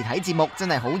開 party 睇節目，真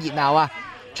係好熱鬧啊！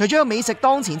除咗有美食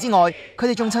當前之外，佢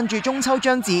哋仲趁住中秋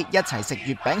將至一齊食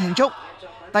月餅慶祝。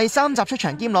第3集出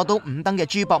場兼攞到5燈嘅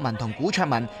朱博文同古卓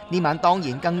文，呢晚當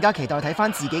然更加期待睇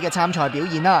返自己嘅參賽表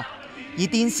現啦。而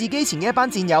電視機前嘅一班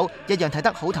戰友一樣睇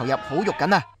得好投入、好肉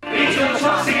緊啊！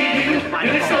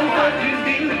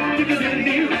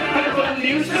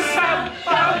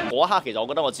嗰一刻其實我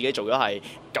覺得我自己做咗係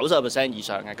90% 以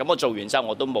上嘅，咁我做完之後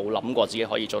我都冇諗過自己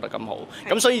可以做得咁好，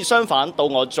咁所以相反到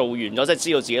我做完咗，即係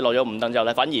知道自己攞咗5燈之後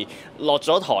咧，反而落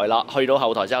咗台啦，去到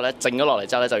後台之後咧，靜咗落嚟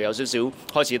之後咧，就有少少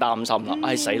開始擔心啦，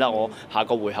唉死啦！我下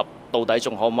個回合到底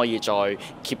仲可唔可以再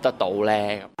keep 得到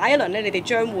咧？下一輪咧，你哋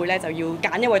將會咧就要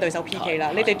揀一位對手 PK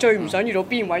啦。你哋最唔想遇到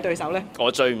邊位對手咧？我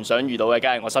最唔想遇到嘅，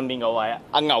梗係我身邊嗰位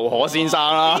阿牛河先生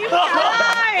啦。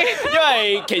因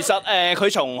為其實佢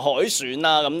從海選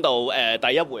啦咁到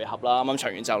第一回合啦，啱啱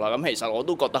唱完之後啦，咁其實我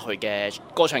都覺得佢嘅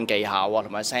歌唱技巧啊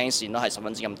同埋聲線都係十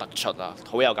分之咁突出啊，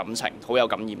好有感情，好有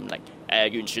感染力，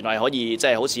完全係可以即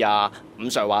係好似阿伍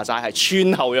Sir 話齋係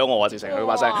穿透咗我啊，直情佢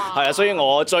把聲係啊，所以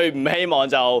我最唔希望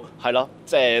就係咯，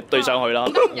即係對上去啦。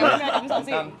有咩感受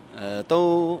先？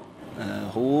都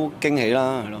好驚喜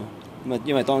啦，係咯，咁啊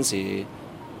因為當時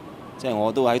即係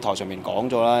我都喺台上面講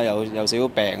咗啦，有少少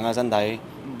病啊身體。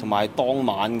同埋當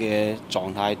晚嘅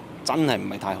狀態真係唔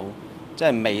係太好，即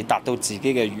係未達到自己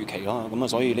嘅預期咯。咁啊，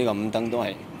所以呢個5燈都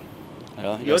係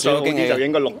咯，如果再好啲就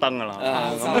應該6燈㗎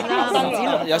啦。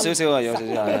有少少啊，有少少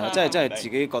係啊，即係自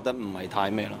己覺得唔係太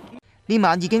咩咯。呢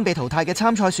晚已經被淘汰嘅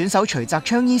參賽選手徐澤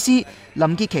昌醫師、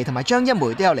林潔琪同埋張一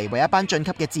梅都有嚟為一班晉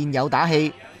級嘅戰友打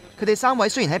氣。佢哋3位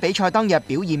雖然喺比賽當日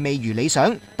表現未如理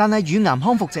想，但係乳癌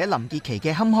康復者林潔琪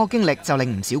嘅坎坷經歷就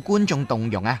令唔少觀眾動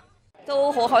容啊！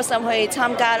都好開心去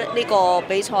參加呢個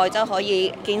比賽，真可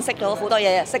以見識到好多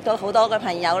嘢，識到好多嘅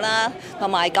朋友啦，同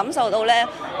埋感受到呢，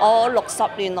我60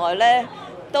年來呢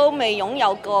都未擁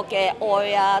有過嘅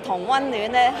愛啊同溫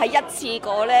暖呢，係一次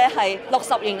過呢係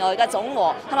60年來嘅總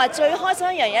和，同埋最開心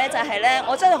一樣嘢就係呢，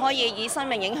我真係可以以生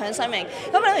命影響生命。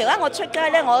咁咧，而家我出街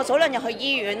呢，我早2日去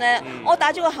醫院呢，我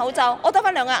戴咗個口罩，我得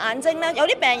返2個眼睛呢，有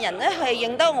啲病人呢係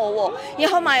認得我喎，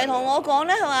然後埋嚟同我講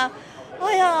呢，佢話：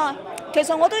哎呀，其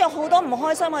實我都有好多唔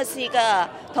開心嘅事㗎，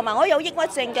同埋我有抑鬱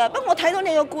症㗎。不過我睇到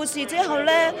你個故事之後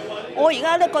呢，我而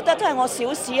家咧覺得都係我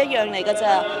小事一樣嚟㗎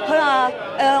咋。佢話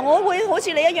我會好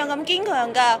似你一樣咁堅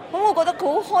強㗎。咁我覺得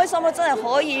好開心啊，真係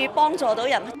可以幫助到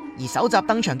人。而首集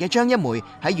登場嘅張一梅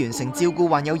喺完成照顧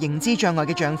患有認知障礙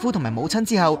嘅丈夫同埋母親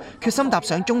之後，決心踏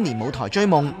上中年舞台追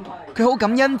夢。佢好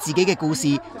感恩自己嘅故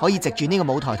事可以藉住呢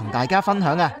個舞台同大家分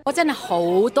享啊！我真係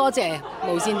好多謝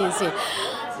無線電視。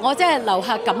我真係流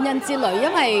下感恩之淚，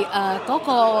因為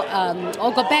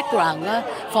我個 background 咧，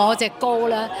放我隻歌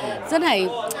咧，真係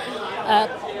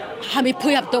係咪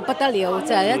配合到不得了？就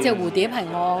係一隻蝴蝶係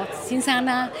我先生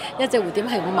啦，一隻蝴蝶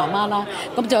係我媽媽啦，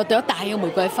咁仲有朵大嘅玫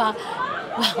瑰花。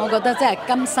哇！我覺得真係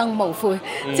今生無悔，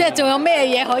即係仲有咩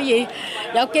嘢可以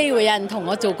有機會有人同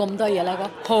我做咁多嘢咧？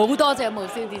好多謝無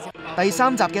線電視。第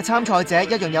3集嘅參賽者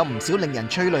一樣有唔少令人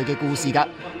催淚嘅故事㗎，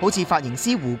好似髮型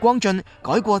師胡光俊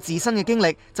改過自身嘅經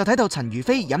歷，就睇到陳如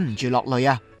飛忍唔住落淚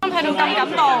啊！睇到咁感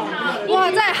動，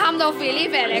哇！真係喊到 feel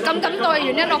嚟，咁感動嘅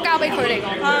原因我交俾佢嚟講。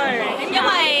係，因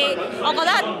為我覺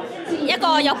得一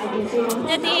個有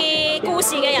一啲故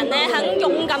事嘅人咧，肯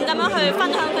勇敢咁樣去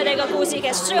分享佢哋嘅故事，其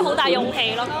實需要好大勇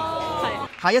氣咯。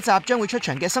係。下一集將會出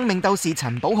場嘅生命鬥士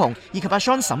陳寶雄以及阿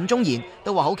Sean 沈宗賢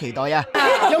都話好期待啊！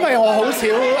因為我好少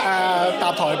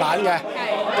搭台板嘅，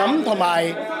咁同埋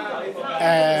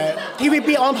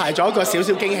TVB 安排咗一個少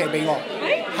少驚喜俾我，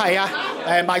係啊，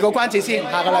賣個關子先，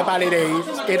下個禮拜你哋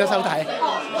記得收睇。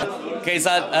其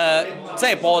實即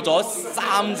係播咗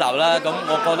3集啦，咁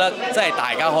我覺得即係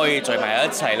大家可以聚埋一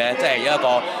齊咧，即係一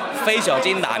個非常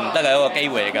之難得嘅一個機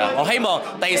會嚟㗎。我希望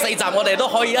第4集我哋都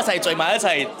可以一齊聚埋一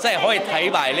齊，即係可以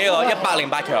睇埋呢個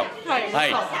108強。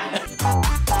係。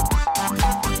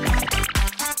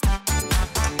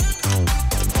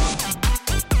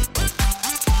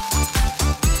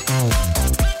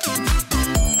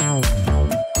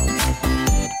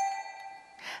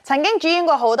曾經主演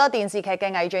過好多電視劇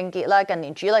嘅魏俊傑啦，近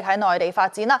年主力喺內地發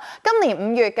展啦。今年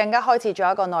5月更加開設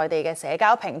咗一個內地嘅社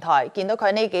交平台，見到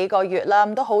佢呢幾個月啦，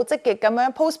都好積極咁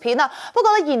樣 post 片啊。不過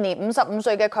咧，現年55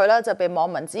歲嘅佢咧就被網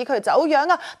民指佢走樣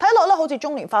啊，睇落咧好似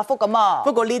中年發福咁啊。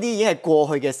不過呢啲已經係過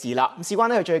去嘅事啦。事關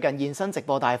呢，佢最近現身直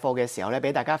播帶貨嘅時候咧，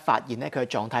俾大家發現咧佢嘅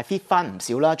狀態 fit 翻唔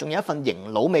少啦，仲有一份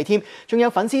型老味添，仲有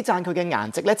粉絲讚佢嘅顏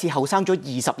值咧似後生咗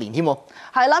20年添。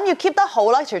係啦，要 keep 得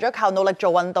好啦，除咗靠努力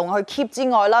做運動去 keep 之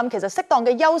外啦，其實適當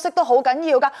嘅休息都好緊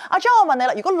要㗎。阿張，我問你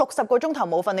啦，如果60個鐘頭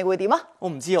冇瞓，你會點啊？我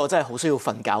唔知，我真係好需要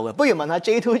瞓覺嘅。不如問下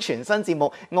J2 全新節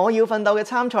目《我要奮鬥》嘅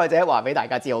參賽者，話俾大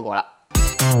家知好過啦。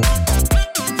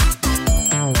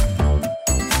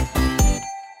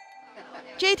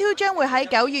J2 將會喺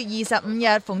9月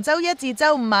25日逢週1至週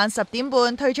5晚10點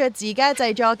半推出自家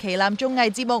製作旗艦綜藝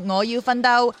節目《我要奮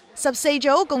鬥》，14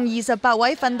組共28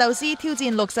位奮鬥師挑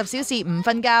戰60小時唔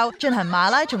瞓覺，進行馬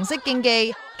拉松式競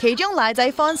技。其中奶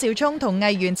仔方紹聰同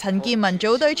藝員陳建文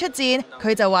組隊出戰，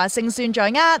佢就話勝算在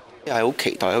握。係好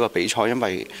期待一個比賽，因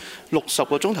為60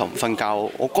個鐘頭唔瞓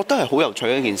覺，我覺得係好有趣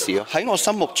嘅一件事咯。喺我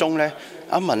心目中呢，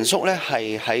阿文叔呢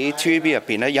係喺 TVB 入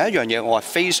邊呢有一樣嘢我係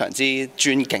非常之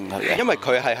尊敬佢嘅，因為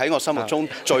佢係喺我心目中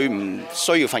最唔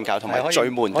需要瞓覺同埋最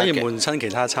悶可以悶親其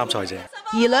他參賽者。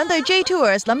而兩隊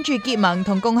J2ers 諗住結盟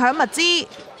同共享物資。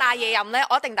帶嘢飲咧，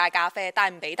我一定帶咖啡，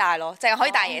但係唔俾帶咯，淨係可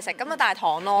以帶嘢食，咁就帶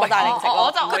糖咯，帶零食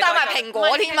咯。佢帶埋蘋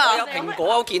果添啊！有蘋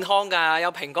果好健康㗎，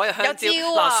有蘋果有香蕉。有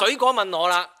蕉啊！嗱，水果問我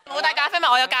啦。冇帶咖啡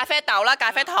嘛？我有咖啡豆啦、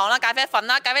咖啡糖啦、咖啡粉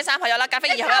啦、咖啡三合一啦、咖啡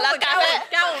二合一啦、咖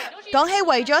啡。講起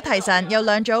為咗提神，有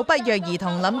兩組不約而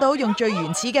同諗到用最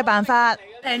原始嘅辦法。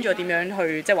聽咗點樣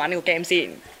去即係玩呢個 game 先？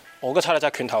我嘅策略就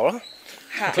係拳頭咯，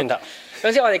拳頭。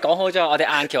總之我哋講好咗，我哋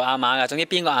硬橋硬馬㗎。總之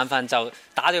邊個眼瞓就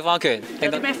打對方一拳。有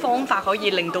啲咩方法可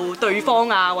以令到對方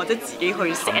啊或者自己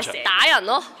去射打打人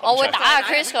咯，我會打阿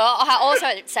Chris 咯，我成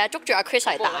日捉住阿 Chris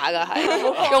嚟打㗎，係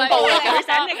用暴力㗎。你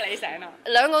醒定你醒啊？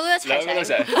兩個都一齊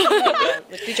醒。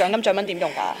啲獎金獎品點用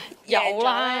㗎？有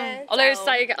啦，我哋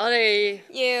世界，我哋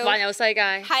要環遊世界。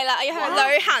係啦，要去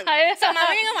旅行。係啊，10萬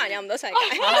蚊應該環遊唔到世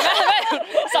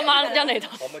界。10萬印尼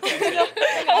盾。我哋去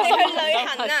旅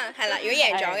行啊，係啦，如果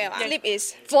贏咗嘅話 ，Sleep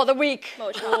is for the week。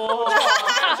冇錯。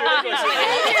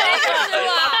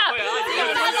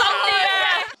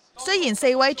雖然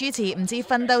4位主持唔似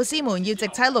奮鬥師們要直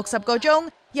踩60個鐘，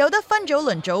有得分組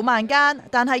輪早晚間，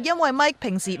但係因為 Mike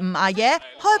平時唔捱夜，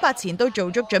開拍前都做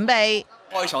足準備。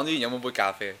開廠之前飲杯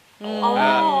咖啡。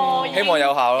哦，希望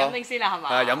有效咯。飲定先啦，係嘛？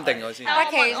係啊，飲定咗先。但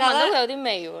其實聞到佢有啲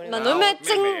味喎，聞到咩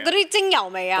嗰啲精油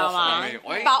味啊，係嘛？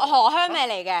薄荷香味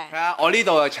嚟嘅。係啊，我呢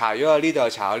度又搽咗，呢度又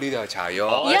搽咗，呢度又搽咗，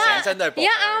我成身都係薄荷。而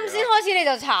家啱先開始你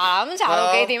就搽啦，咁搽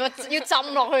到幾點啊？要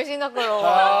浸落去先得㗎咯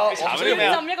喎。搽嗰啲咩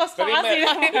啊？浸一個沙先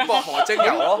啦。啲薄荷精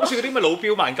油咯，好似嗰啲咩老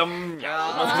標萬金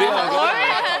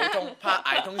頭痛、拍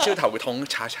捱通宵頭痛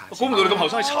搽。我估唔到你咁後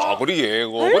生去搽嗰啲嘢喎，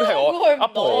嗰啲係我阿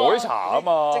婆啲搽啊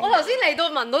嘛。我頭先嚟到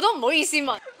聞到都唔好意思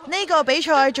問。呢個比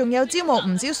賽仲有招募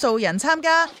唔少素人參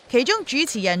加，其中主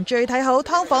持人最睇好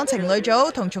劏房情侶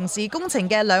組同從事工程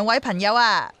嘅2位朋友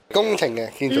啊！工程嘅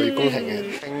建造業工程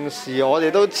嘅，平時我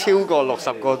哋都超過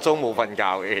60個鐘冇瞓覺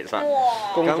嘅，其實。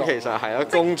咁其實係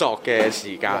工作嘅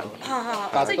時間，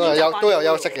都有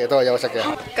休息嘅，都有休息嘅。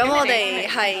咁我哋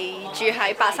係住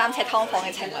喺83尺劏房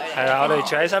嘅情侶。係啦，我哋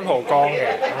住喺新蒲崗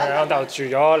嘅，咁樣就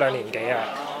住咗2年幾啊，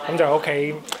咁就屋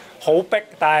企好逼，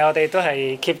但係我哋都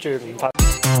係 keep 住唔瞓。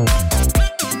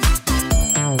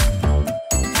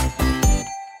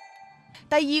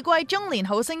第2季中年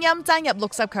好聲音爭入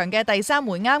60強嘅第3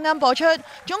回啱啱播出，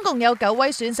總共有9位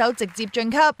選手直接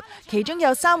晉級，其中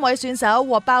有3位選手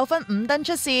獲爆分5燈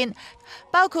出線，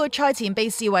包括賽前被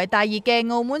視為大熱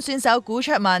嘅澳門選手古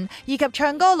卓文，以及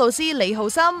唱歌老師李浩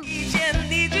森。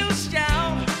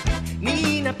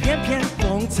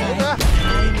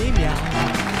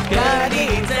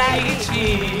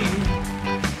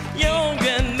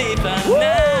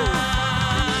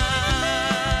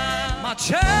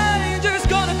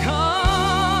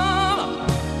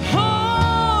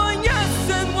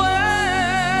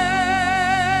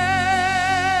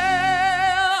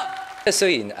即係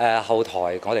雖然後台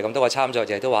我哋咁多個參賽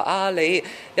者都話啊，你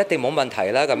一定冇問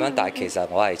題啦咁樣，但係其實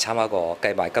我係參加過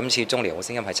計埋今次中年好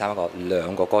聲音係參加過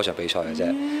2個歌唱比賽嘅啫。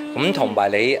咁同埋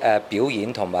你表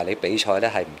演同埋你比賽咧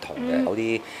係唔同嘅，有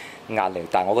啲壓力。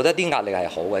但係我覺得啲壓力係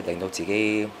好嘅，令到自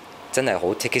己真係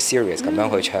好 take it serious 咁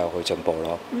樣去唱去進步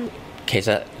咯。其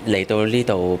實嚟到呢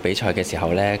度比賽嘅時候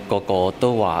呢，個個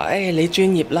都話：你專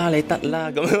業啦，你得啦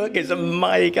咁樣。其實唔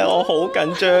係㗎，我好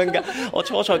緊張㗎。我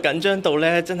初賽緊張到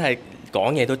呢，真係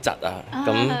講嘢都窒啊。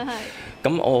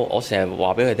咁我成日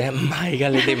話俾佢聽，唔係㗎，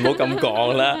你哋唔好咁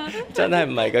講啦，真係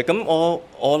唔係㗎。咁我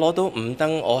攞到5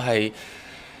燈，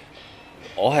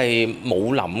我係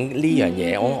冇諗呢樣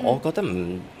嘢。我覺得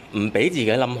唔俾自己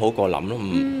諗好過諗咯，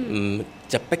唔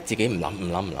就逼自己唔諗。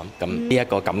咁呢一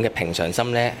個咁嘅平常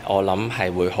心呢，我諗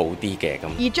係會好啲嘅咁。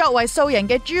而作為素人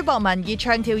嘅朱博文以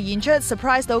唱跳演出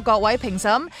surprise 到各位評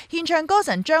審，獻唱歌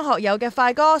神張學友嘅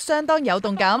快歌相當有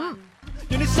動感。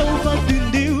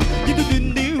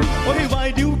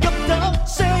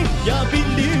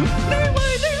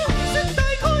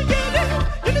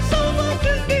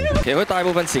其實佢大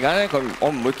部分時間咧，我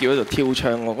唔會叫佢做跳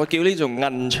唱喎，我叫呢做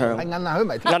摁唱。係摁啊，佢唔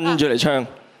係摁住嚟唱，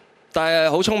但係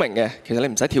好聰明嘅。其實你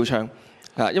唔使跳唱，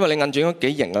因為你摁住應該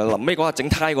幾型啊！臨尾嗰下整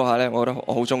呔嗰下咧，我覺得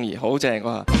我好中意，好正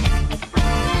嗰下。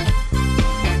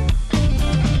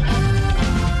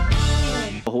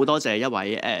好多謝一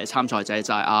位參賽者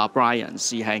就係阿 Brian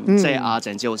師兄，即係阿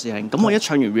鄭志豪師兄。咁我一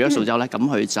唱完 rehearsal 之後咧，咁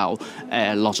佢就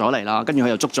落咗嚟啦，跟住佢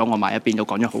又捉咗我埋一邊，就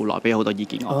講咗好耐，俾好多意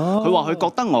見我。佢話佢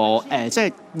覺得我即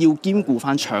係要兼顧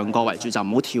翻唱歌為主，就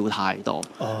唔好跳太多。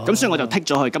咁所以我就剔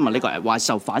咗佢今日呢個advice，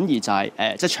就反而就係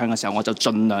即係唱嘅時候我就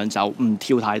盡量就唔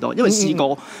跳太多，因為試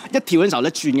過一跳嘅時候咧，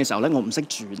轉嘅時候咧我唔識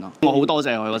轉啊。我好多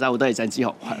謝佢，我真係好多謝鄭志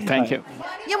豪 ，thank you。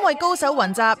因為高手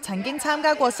雲集，曾經參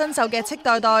加過新秀嘅戚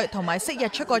代代同埋昔日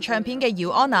出過唱片嘅姚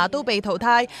安娜都被淘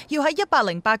汰，要喺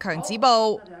108強止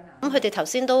步。咁佢哋頭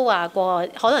先都話過，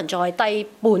可能再低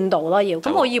半度咯要。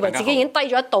咁我以為自己已經低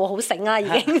咗1度，好醒啦已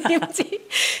經，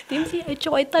點知係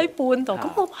再低半度。咁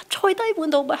我話再低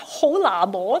半度咪好難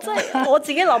摸，真係我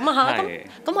自己諗下。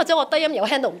咁或者我低音又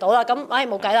handle 唔到啦，咁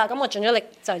冇計啦。咁我盡咗力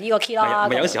就呢個 key 啦。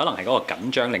有時可能係嗰個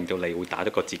緊張令到你會打得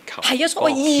個折扣。係啊，所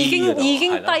以我已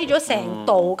經低咗成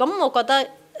度，咁我覺得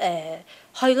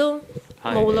係咯，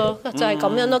冇咯，就係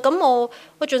咁樣咯。咁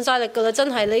我盡晒力㗎啦，真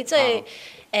係你即係。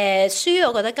輸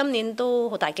我覺得今年都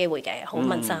好大機會嘅，好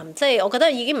問心。即係我覺得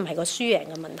已經唔係個輸贏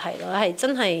嘅問題咯，係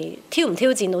真係挑唔挑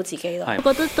戰到自己咯。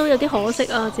我覺得都有啲可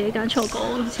惜啊，自己揀錯歌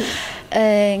好似。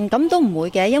咁都唔會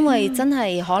嘅，因為真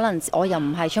係可能我又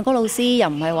唔係唱歌老師，又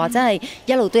唔係話真係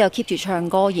一路都有 keep 住唱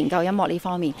歌、研究音樂呢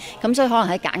方面，咁所以可能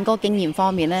喺揀歌經驗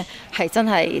方面呢，係真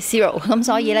係 zero。咁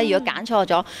所以呢，如果揀錯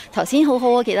咗，頭先好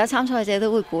好啊，其他參賽者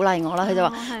都會鼓勵我啦。佢就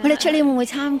話：佢哋出年會唔會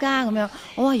參加咁樣？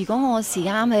我話：如果我時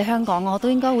間啱喺香港，我都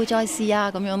應該會再試啊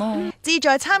咁樣咯。志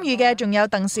在參與嘅仲有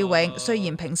鄧兆榮，雖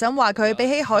然評審話佢比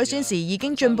起海選時已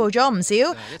經進步咗唔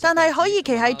少，但係可以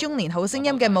企喺中年好聲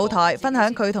音嘅舞台，分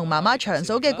享佢同媽媽長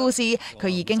嫂嘅故事，佢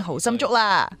已經好心足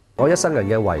啦。我一生人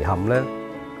嘅遺憾呢，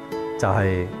就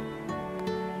係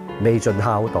未盡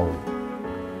孝道，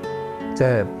即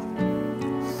係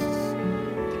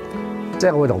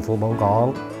我會同父母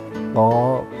講，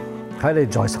我喺你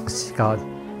在生時間，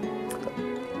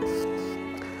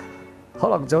可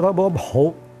能做得冇咁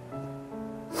好，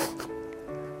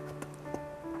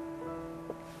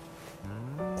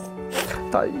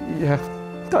但係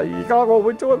而家我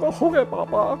會做一個好嘅爸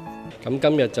爸。咁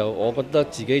今日就我覺得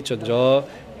自己盡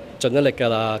一力㗎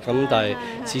啦，咁但係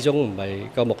始終唔係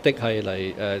個目的係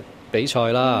嚟比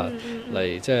賽啦，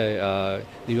嚟即係了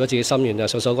咗自己心願啊，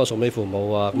首歌送俾父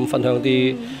母啊，咁分享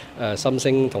啲心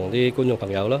聲同啲觀眾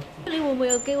朋友啦。你會唔會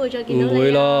有機會再見到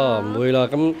你啊？唔會啦。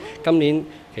咁今年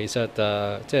其實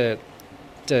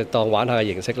即係當玩下嘅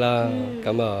形式啦，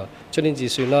咁出年至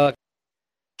算啦。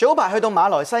早排去到馬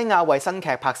來西亞為新劇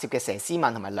拍攝嘅佘詩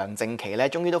曼同埋梁靜琪咧，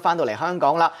終於都翻到嚟香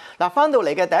港啦。嗱，翻到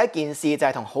嚟嘅第一件事就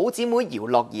係同好姊妹姚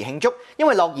樂兒慶祝，因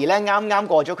為樂兒咧啱啱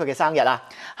過咗佢嘅生日啊。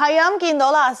係啊，咁見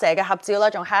到啦，佘嘅合照啦，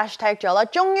仲 hashtag 咗啦，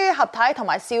終於合體同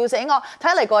埋笑死我，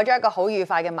睇嚟過咗一個好愉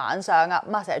快嘅晚上啊。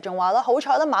咁啊，成日仲話啦，好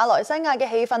彩啦，馬來西亞嘅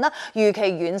氣氛啦如期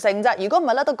完成咋，如果唔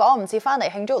係咧都趕唔切翻嚟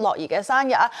慶祝樂兒嘅生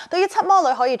日啊。對於七魔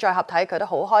女可以再合體，佢都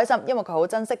好開心，因為佢好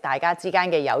珍惜大家之間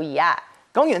嘅友誼啊。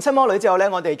講完七魔女之後呢，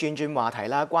我哋轉話題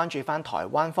啦，關注翻台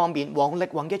灣方面王力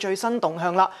宏嘅最新動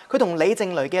向啦。佢同李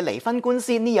靜蕾嘅離婚官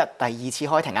司呢日第2次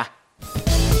開庭啊！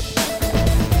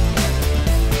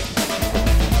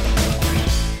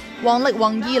王力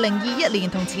宏2021年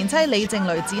同前妻李靜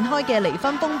蕾展開嘅離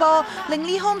婚風波，令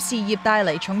呢項事業帶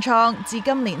嚟重創，至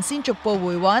今年先逐步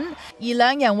回穩。而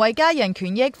兩人為家人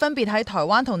權益分別喺台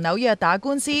灣同紐約打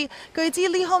官司。據知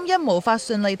呢項因無法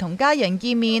順利同家人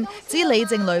見面，指李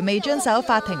靜蕾未遵守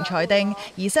法庭裁定，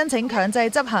而申請強制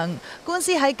執行。官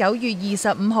司喺9月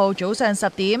25號早上10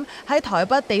點喺台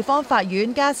北地方法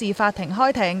院家事法庭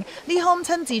開庭，呢項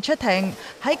親自出庭，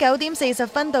喺9點40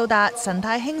分到達，神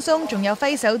態輕鬆，仲有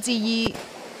揮手致意。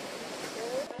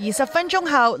而10分鐘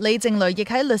後，李靜蕾亦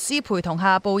喺律師陪同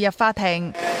下步入法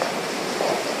庭。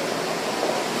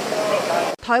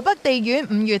台北地院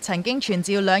5月曾經傳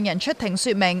召兩人出庭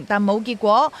說明，但冇結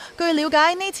果。據了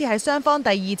解，呢次係雙方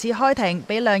第2次開庭，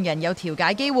俾兩人有調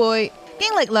解機會。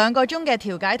經歷2個鐘嘅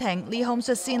調解庭，李控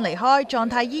率先離開，狀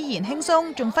態依然輕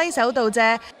鬆，仲揮手道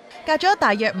謝。隔咗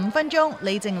大約5分鐘，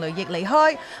李靜蕾亦離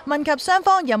開。問及雙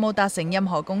方有冇達成任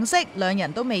何共識，兩人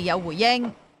都未有回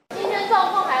應。今天狀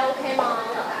況還 OK 嗎？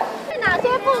是哪些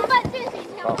部分進行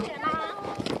調解嗎？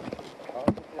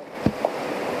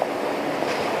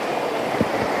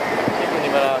辛苦你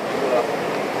們了，辛苦了。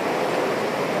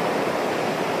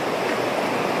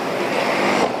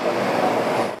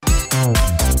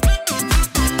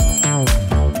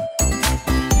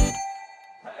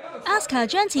Aska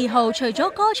張志豪除咗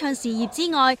歌唱事業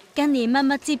之外，近年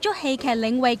密接觸戲劇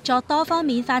領域，作多方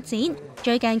面發展。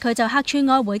最近佢就客串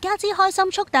《愛回家之開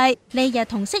心速遞》，呢日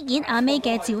同飾演阿 May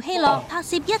嘅趙希樂拍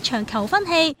攝一場求婚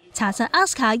戲。查實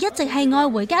Aska 一直係《愛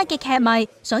回家》嘅劇迷，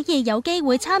所以有機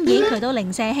會參演佢都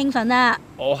零舍興奮啊！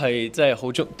我係真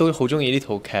係都好中意呢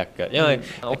套劇嘅，因為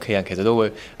屋企人其實都會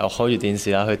開住電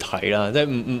視啦去睇啦，即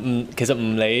係其實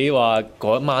唔理話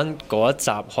嗰一晚嗰一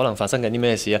集可能發生緊啲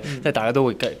咩事啊，即係大家都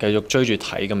會繼續追住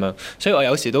睇咁樣，所以我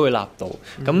有時都會立到。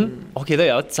咁我記得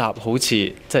有一集好似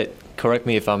即係 correct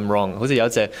me if I'm wrong， 好似有一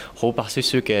隻好白雪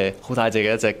雪嘅好大隻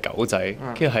嘅一隻狗仔，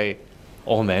跟住係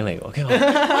我個名嚟喎，跟住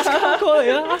Aska過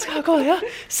嚟啦，Aska過嚟啦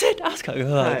 ，sit Aska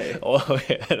咁啊！我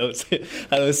喺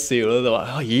度笑咯，就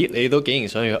話：咦，你都竟然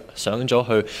上咗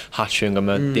去客串咁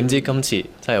樣，點知今次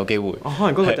真係有機會？可能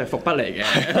嗰個就係伏筆嚟嘅。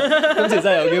今次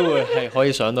真係有機會係可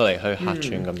以上到嚟去客串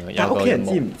咁樣。但屋企人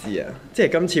知唔知啊？即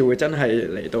係今次會真係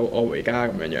嚟到愛回家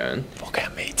咁樣樣。屋企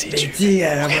人未知。你知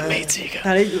嘅，屋企人未知嘅。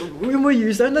但係你會唔會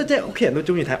預想到，即係屋企人都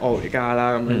中意睇愛回家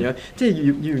啦咁樣樣？即係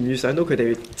預唔預想到佢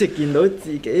哋即係見到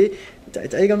自己仔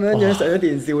仔咁樣上咗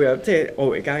電視會有即係愛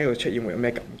回家呢度出現會有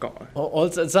咩感覺啊？我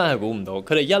真係估唔到，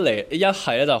佢哋一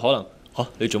係咧就可能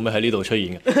你做咩喺呢度出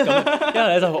現嘅？咁因為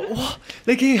咧就哇，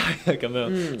你竟然係咁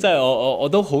樣，即係我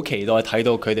都好期待睇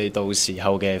到佢哋到時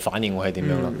候嘅反應會係點樣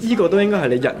啦。呢個都應該係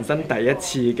你人生第一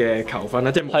次嘅求婚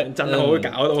啦，即係無真好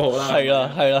搞都好啦。係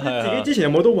啦，係啦。自己之前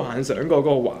有冇都幻想過嗰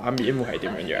個畫面會係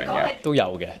點樣嘅？都有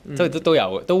嘅，即係都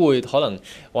有，都會可能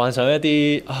幻想一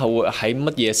啲會喺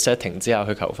乜嘢 setting 之下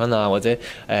去求婚啊，或者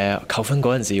求婚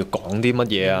嗰陣時要講啲乜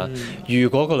嘢啊？如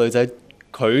果個女仔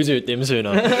拒絕點算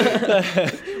啊？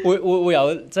會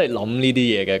有即係諗呢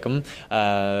啲嘢嘅，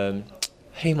咁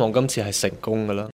希望今次係成功㗎啦。